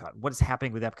with Epcot? What is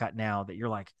happening with Epcot now that you're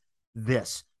like,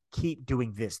 keep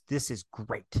doing this. This is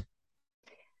great.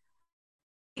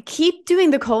 Keep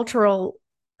doing the cultural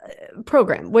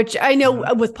program, which I know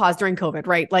was paused during COVID,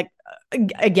 right? Like,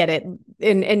 I get it.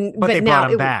 But they now brought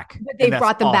them back. They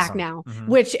brought them back now,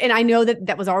 and I know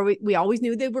that was already, we always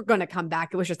knew they were going to come back.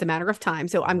 It was just a matter of time.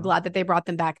 So I'm glad that they brought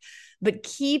them back, but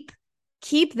keep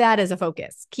that as a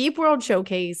focus. Keep World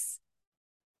Showcase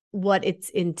what its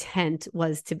intent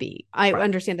was to be. I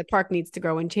understand the park needs to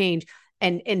grow and change,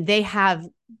 and they have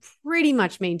pretty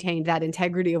much maintained that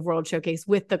integrity of World Showcase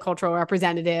with the cultural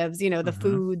representatives, the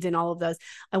foods and all of those.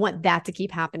 I want that to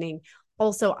keep happening.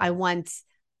 Also, I want,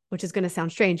 which is going to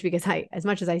sound strange because as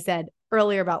much as I said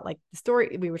earlier about like the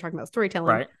story, we were talking about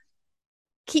storytelling,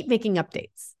 keep making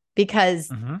updates, because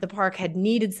the park had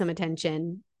needed some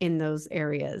attention in those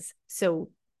areas. So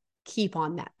keep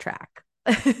on that track.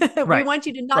 We want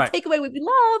you to not take away what we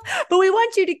love, but we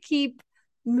want you to keep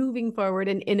moving forward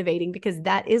and innovating, because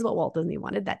that is what Walt Disney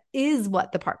wanted. That is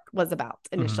what the park was about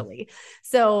initially.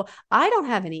 So I don't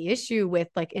have any issue with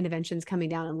like interventions coming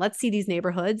down, and let's see these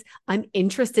neighborhoods. I'm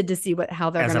interested to see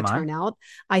how they're going to turn out.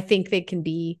 I think they can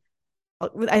be,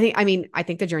 I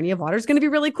think the Journey of Water is going to be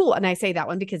really cool. And I say that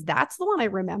one because that's the one I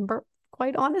remember,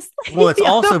 quite honestly. Well, it's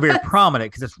also very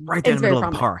prominent because it's right there in the middle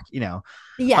of the park,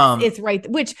 Yes, it's right.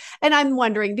 And I'm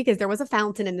wondering, because there was a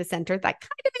fountain in the center, that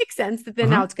kind of makes sense that then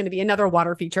now it's going to be another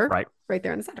water feature right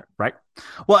there in the center. Right.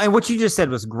 Well, and what you just said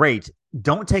was great.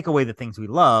 Don't take away the things we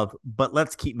love, but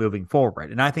let's keep moving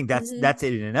forward. And I think that's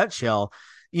it in a nutshell.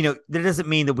 that doesn't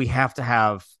mean that we have to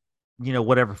have,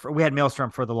 whatever. We had Maelstrom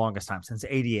for the longest time, since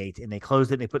 '88, and they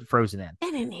closed it and they put Frozen in.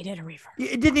 And it needed a refurb.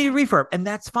 It did need a refurb, and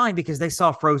that's fine because they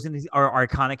saw Frozen are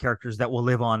iconic characters that will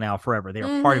live on now forever. They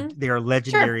are part of, they are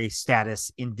legendary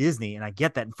status in Disney, and I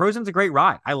get that. And Frozen's a great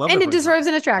ride. I love it. And it deserves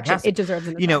an attraction. It deserves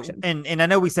an attraction. And I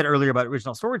know we said earlier about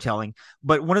original storytelling,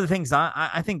 but one of the things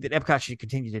I think that Epcot should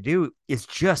continue to do is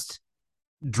just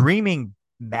dreaming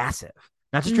massive.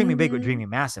 Not just dreaming big, but dreaming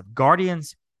massive.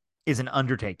 Guardians is an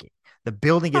undertaking. The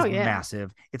building is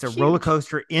massive. It's a roller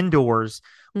coaster indoors,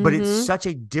 but it's such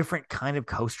a different kind of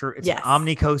coaster. It's an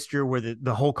omni coaster where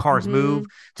the whole cars move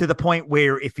to the point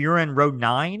where if you're in row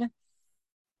 9,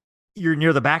 you're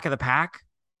near the back of the pack,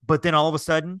 but then all of a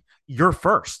sudden you're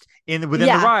first. And within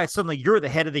the ride, suddenly you're the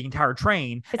head of the entire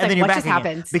train, and then you're back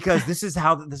again, because this is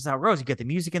how it goes. You get the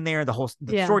music in there, the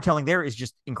storytelling there is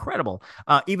just incredible.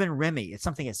 Even Remy, it's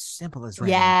something as simple as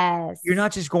Remy. Yes, you're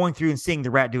not just going through and seeing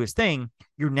the rat do his thing.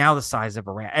 You're now the size of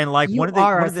a rat, and like one of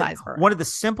the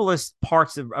simplest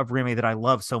parts of Remy that I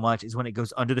love so much is when it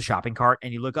goes under the shopping cart,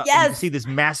 and you look up and you can see this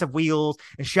massive wheels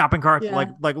and shopping carts like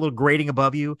a little grating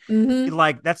above you.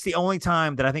 Like that's the only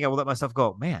time that I think I will let myself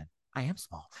go, man, I am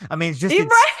small. I mean, it's just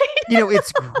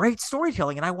it's great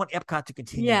storytelling, and I want Epcot to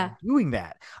continue doing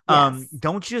that.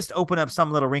 Don't just open up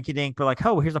some little rinky-dink, but like,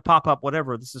 oh, here's a pop-up,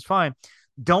 whatever. This is fine.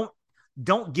 Don't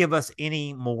give us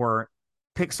any more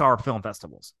Pixar film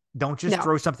festivals. Don't just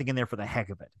throw something in there for the heck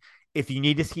of it. If you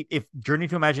need to keep, if Journey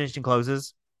to Imagination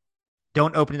closes,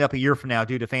 don't open it up a year from now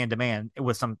due to fan demand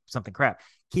with something crap.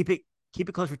 Keep it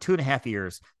closed for 2.5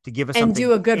 years to give us something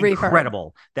do a good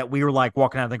incredible that we were like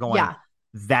walking out there going,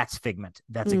 that's Figment.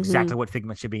 That's exactly what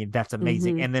Figment should be. That's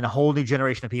amazing. And then a whole new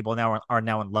generation of people now are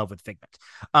now in love with Figment.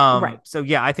 So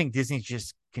yeah, I think Disney's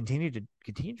just continue to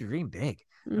dream big.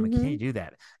 And we continue to do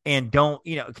that, and don't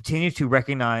continue to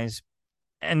recognize.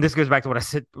 And this goes back to what I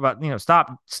said about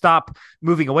stop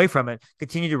moving away from it.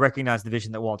 Continue to recognize the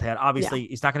vision that Walt had. Obviously,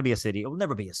 it's not going to be a city. It will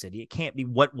never be a city. It can't be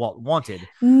what Walt wanted.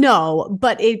 No,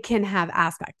 but it can have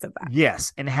aspects of that.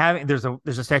 Yes, and there's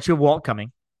a statue of Walt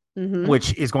coming.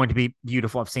 Which is going to be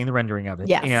beautiful. I've seen the rendering of it.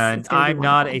 Yes, and I'm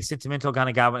not a sentimental kind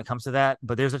of guy when it comes to that,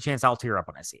 but there's a chance I'll tear up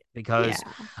when I see it because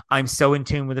I'm so in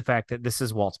tune with the fact that this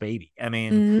is Walt's baby. I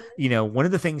mean, one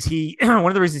of the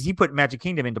reasons he put Magic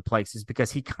Kingdom into place is because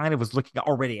he kind of was looking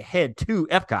already ahead to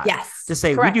Epcot. To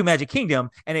say, we do Magic Kingdom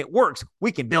and it works.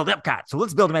 We can build Epcot. So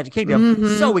let's build a Magic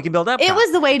Kingdom so we can build Epcot. It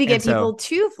was the way to get people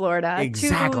to Florida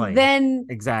to then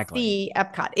see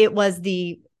Epcot. It was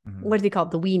the what do they call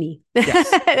it? The weenie. Yes,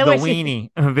 the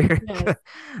weenie. Very good.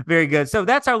 Very good. So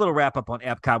that's our little wrap up on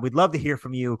Epcot. We'd love to hear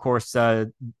from you. Of course,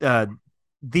 the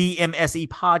MSE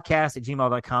podcast at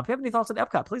gmail.com. If you have any thoughts on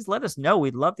Epcot, please let us know.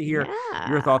 We'd love to hear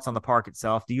your thoughts on the park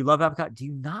itself. Do you love Epcot? Do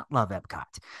you not love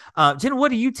Epcot? Jen, what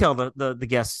do you tell the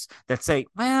guests that say,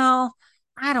 well,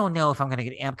 I don't know if I'm going to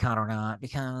get Epcot or not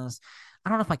because I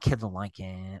don't know if my kids will like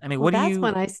it. I mean, that's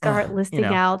when I start listing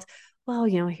out, well,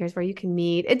 here's where you can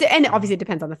meet. And obviously it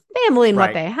depends on the family and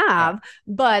what they have.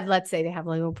 But let's say they have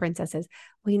little princesses.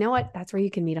 Well, you know what? That's where you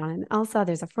can meet Anna and Elsa.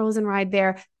 There's a Frozen ride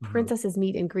there. Princesses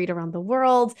meet and greet around the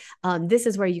world. This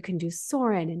is where you can do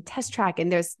Soarin' and Test Track.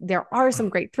 And there are some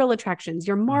great thrill attractions.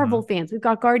 You're Marvel fans. We've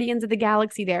got Guardians of the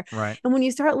Galaxy there. And when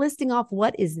you start listing off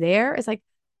what is there, it's like,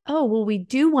 oh, well, we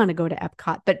do want to go to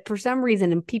Epcot. But for some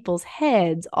reason in people's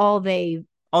heads, all they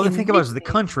think about is the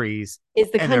countries.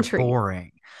 Is the and country. They're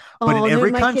boring. But in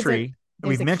every country,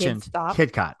 we've mentioned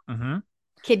KidCot.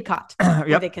 KidCot,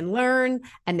 where they can learn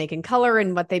and they can color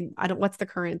and what's the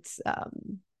current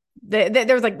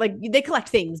there's like they collect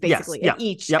things basically at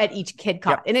each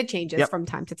KidCot and it changes from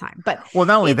time to time. But not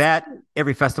only that,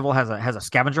 every festival has a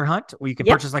scavenger hunt where you can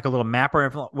purchase like a little map or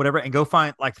whatever and go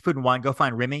find like Food and Wine. Go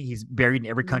find Remy. He's buried in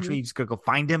every country. You just go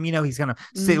find him. He's gonna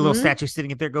see a little statue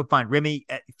sitting up there. Go find Remy.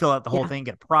 Fill out the whole thing.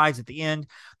 Get a prize at the end.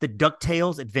 The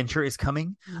DuckTales adventure is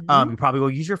coming. You probably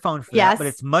will use your phone for that, but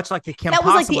it's much like the Kim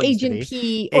Possible. That was like the Agent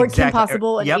P or Kim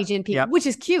Possible and Agent P, which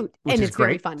is cute and it's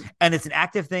very fun. And it's an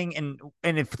active thing. And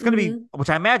if it's going to be, which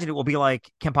I imagine it will be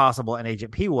like Kim Possible and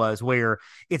Agent P was, where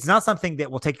it's not something that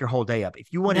will take your whole day up.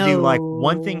 If you want to do like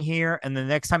one thing here and the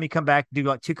next time you come back, do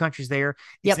like 2 countries there,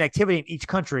 it's an activity in each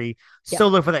country,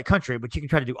 solo for that country, but you can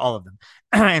try to do all of them.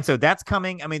 And so that's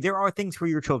coming. I mean, there are things for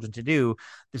your children to do.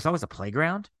 There's always a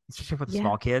playground, especially for the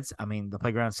small kids. I mean, the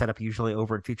playground set up usually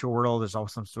over in Future World. There's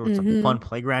always some sorts of fun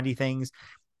playgroundy things.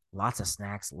 lots of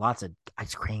snacks, lots of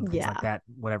ice cream, things like that,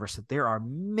 whatever. So there are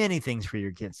many things for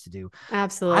your kids to do.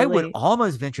 Absolutely. I would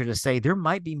almost venture to say there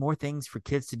might be more things for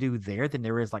kids to do there than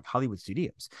there is like Hollywood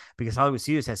Studios, because Hollywood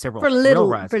Studios has several thrill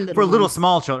rides for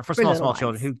small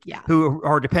children who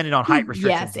are dependent on height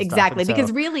restrictions. Yes, exactly.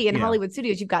 Because really in Hollywood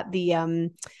Studios, you've got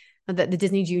the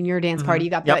Disney Junior dance party,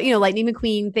 you got the Lightning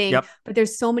McQueen thing, but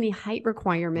there's so many height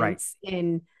requirements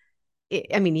even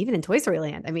in Toy Story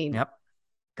Land.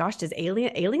 Gosh, does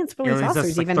Aliens Flying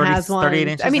Saucers even has one? 38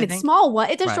 inches, it's a small one.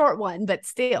 It's a short one, but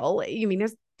still,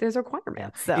 there's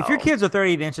requirements. So. If your kids are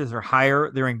 38 inches or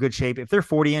higher, they're in good shape. If they're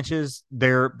 40 inches,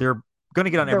 they're going to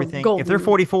get on everything. Golden. If they're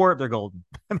 44, they're golden.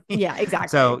 Exactly.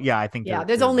 So I think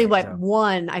there's only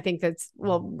one. I think that's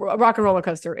Rock and Roller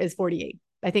Coaster is 48.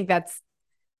 I think that's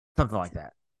something like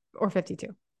that, or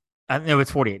 52. No,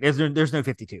 it's 48. There's no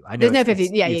 52. I know there's no 50.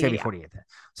 It's 48.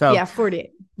 So 48.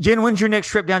 Jen, when's your next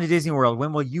trip down to Disney World?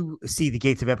 When will you see the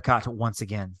gates of Epcot once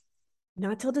again?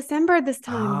 Not till December this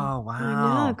time. Oh, wow. I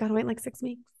know. I've got to wait like 6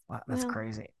 weeks. Wow, that's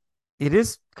crazy. It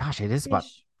is. Gosh, it is about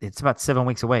 7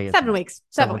 weeks away. 7 weeks.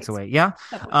 7 weeks away. Yeah.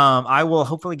 I will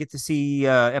hopefully get to see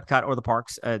Epcot or the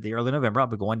parks the early November. I'll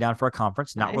be going down for a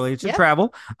conference, not related to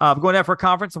travel. I'm going down for a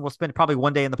conference, and we'll spend probably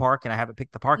one day in the park. And I haven't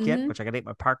picked the park yet, which I got to get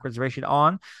my park reservation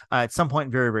on at some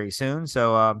point very, very soon.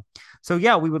 So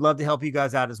we would love to help you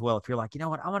guys out as well. If you're like, you know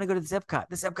what, I want to go to this Epcot.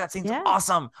 This Epcot seems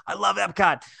awesome. I love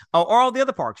Epcot. Or all the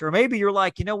other parks. Or maybe you're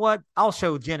like, you know what, I'll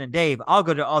show Jen and Dave. I'll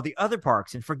go to all the other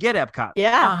parks and forget Epcot.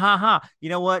 Yeah. You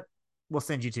know what? We'll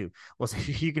send you to.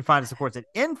 You can find us, of course, at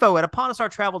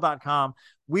info@uponistartravel.com.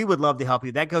 We would love to help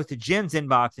you. That goes to Jen's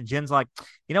inbox, and Jen's like,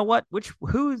 you know what? Which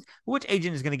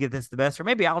agent is going to get this the best? Or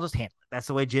maybe I'll just handle it. That's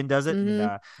the way Jen does it.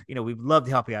 And, we'd love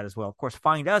to help you out as well. Of course,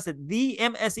 find us at the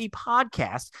MSE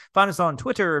Podcast. Find us on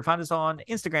Twitter, find us on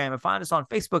Instagram, and find us on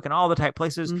Facebook and all the type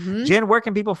places. Jen, where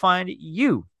can people find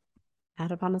you?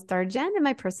 At Uponistar Jen, and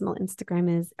my personal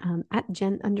Instagram is at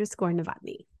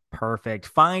Jen_Novotny. Perfect.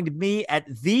 Find me at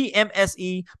the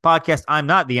MSE Podcast. I'm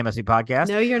not the MSE Podcast.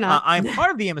 No, you're not. I'm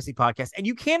part of the MSE Podcast, and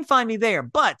you can find me there.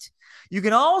 But you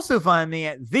can also find me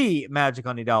at the Magic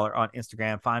on the Dollar on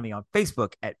Instagram. Find me on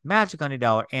Facebook at Magic on the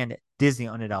Dollar and Disney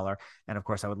on the Dollar. And of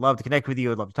course, I would love to connect with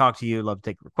you. I'd love to talk to you. I'd love to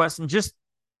take requests and just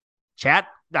chat.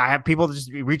 I have people that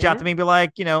just reach out to me and be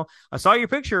like, I saw your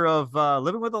picture of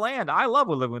Living with the Land. I love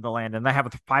Living with the Land. And I have a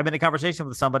 5-minute conversation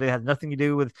with somebody that has nothing to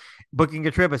do with booking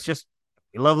a trip. It's just,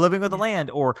 we love Living with the Land,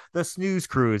 or the snooze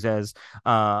cruise, as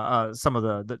some of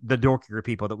the dorkier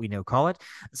people that we know call it.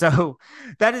 So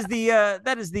that is the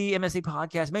MSA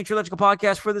Podcast, Major Electrical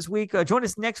Podcast for this week. Join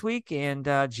us next week. And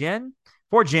for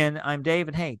Jen, I'm Dave.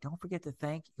 And hey, don't forget to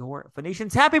thank your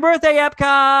Phoenicians. Happy birthday,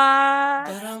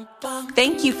 Epcot!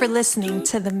 Thank you for listening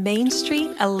to the Main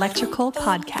Street Electrical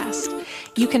Podcast.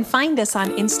 You can find us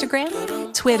on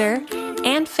Instagram, Twitter,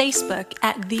 and Facebook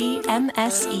at the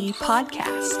MSE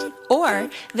Podcast, or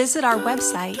visit our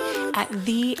website at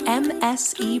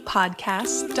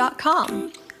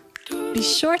themsepodcast.com. Be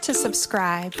sure to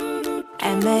subscribe,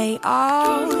 and may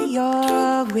all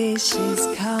your wishes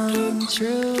come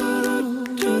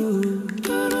true.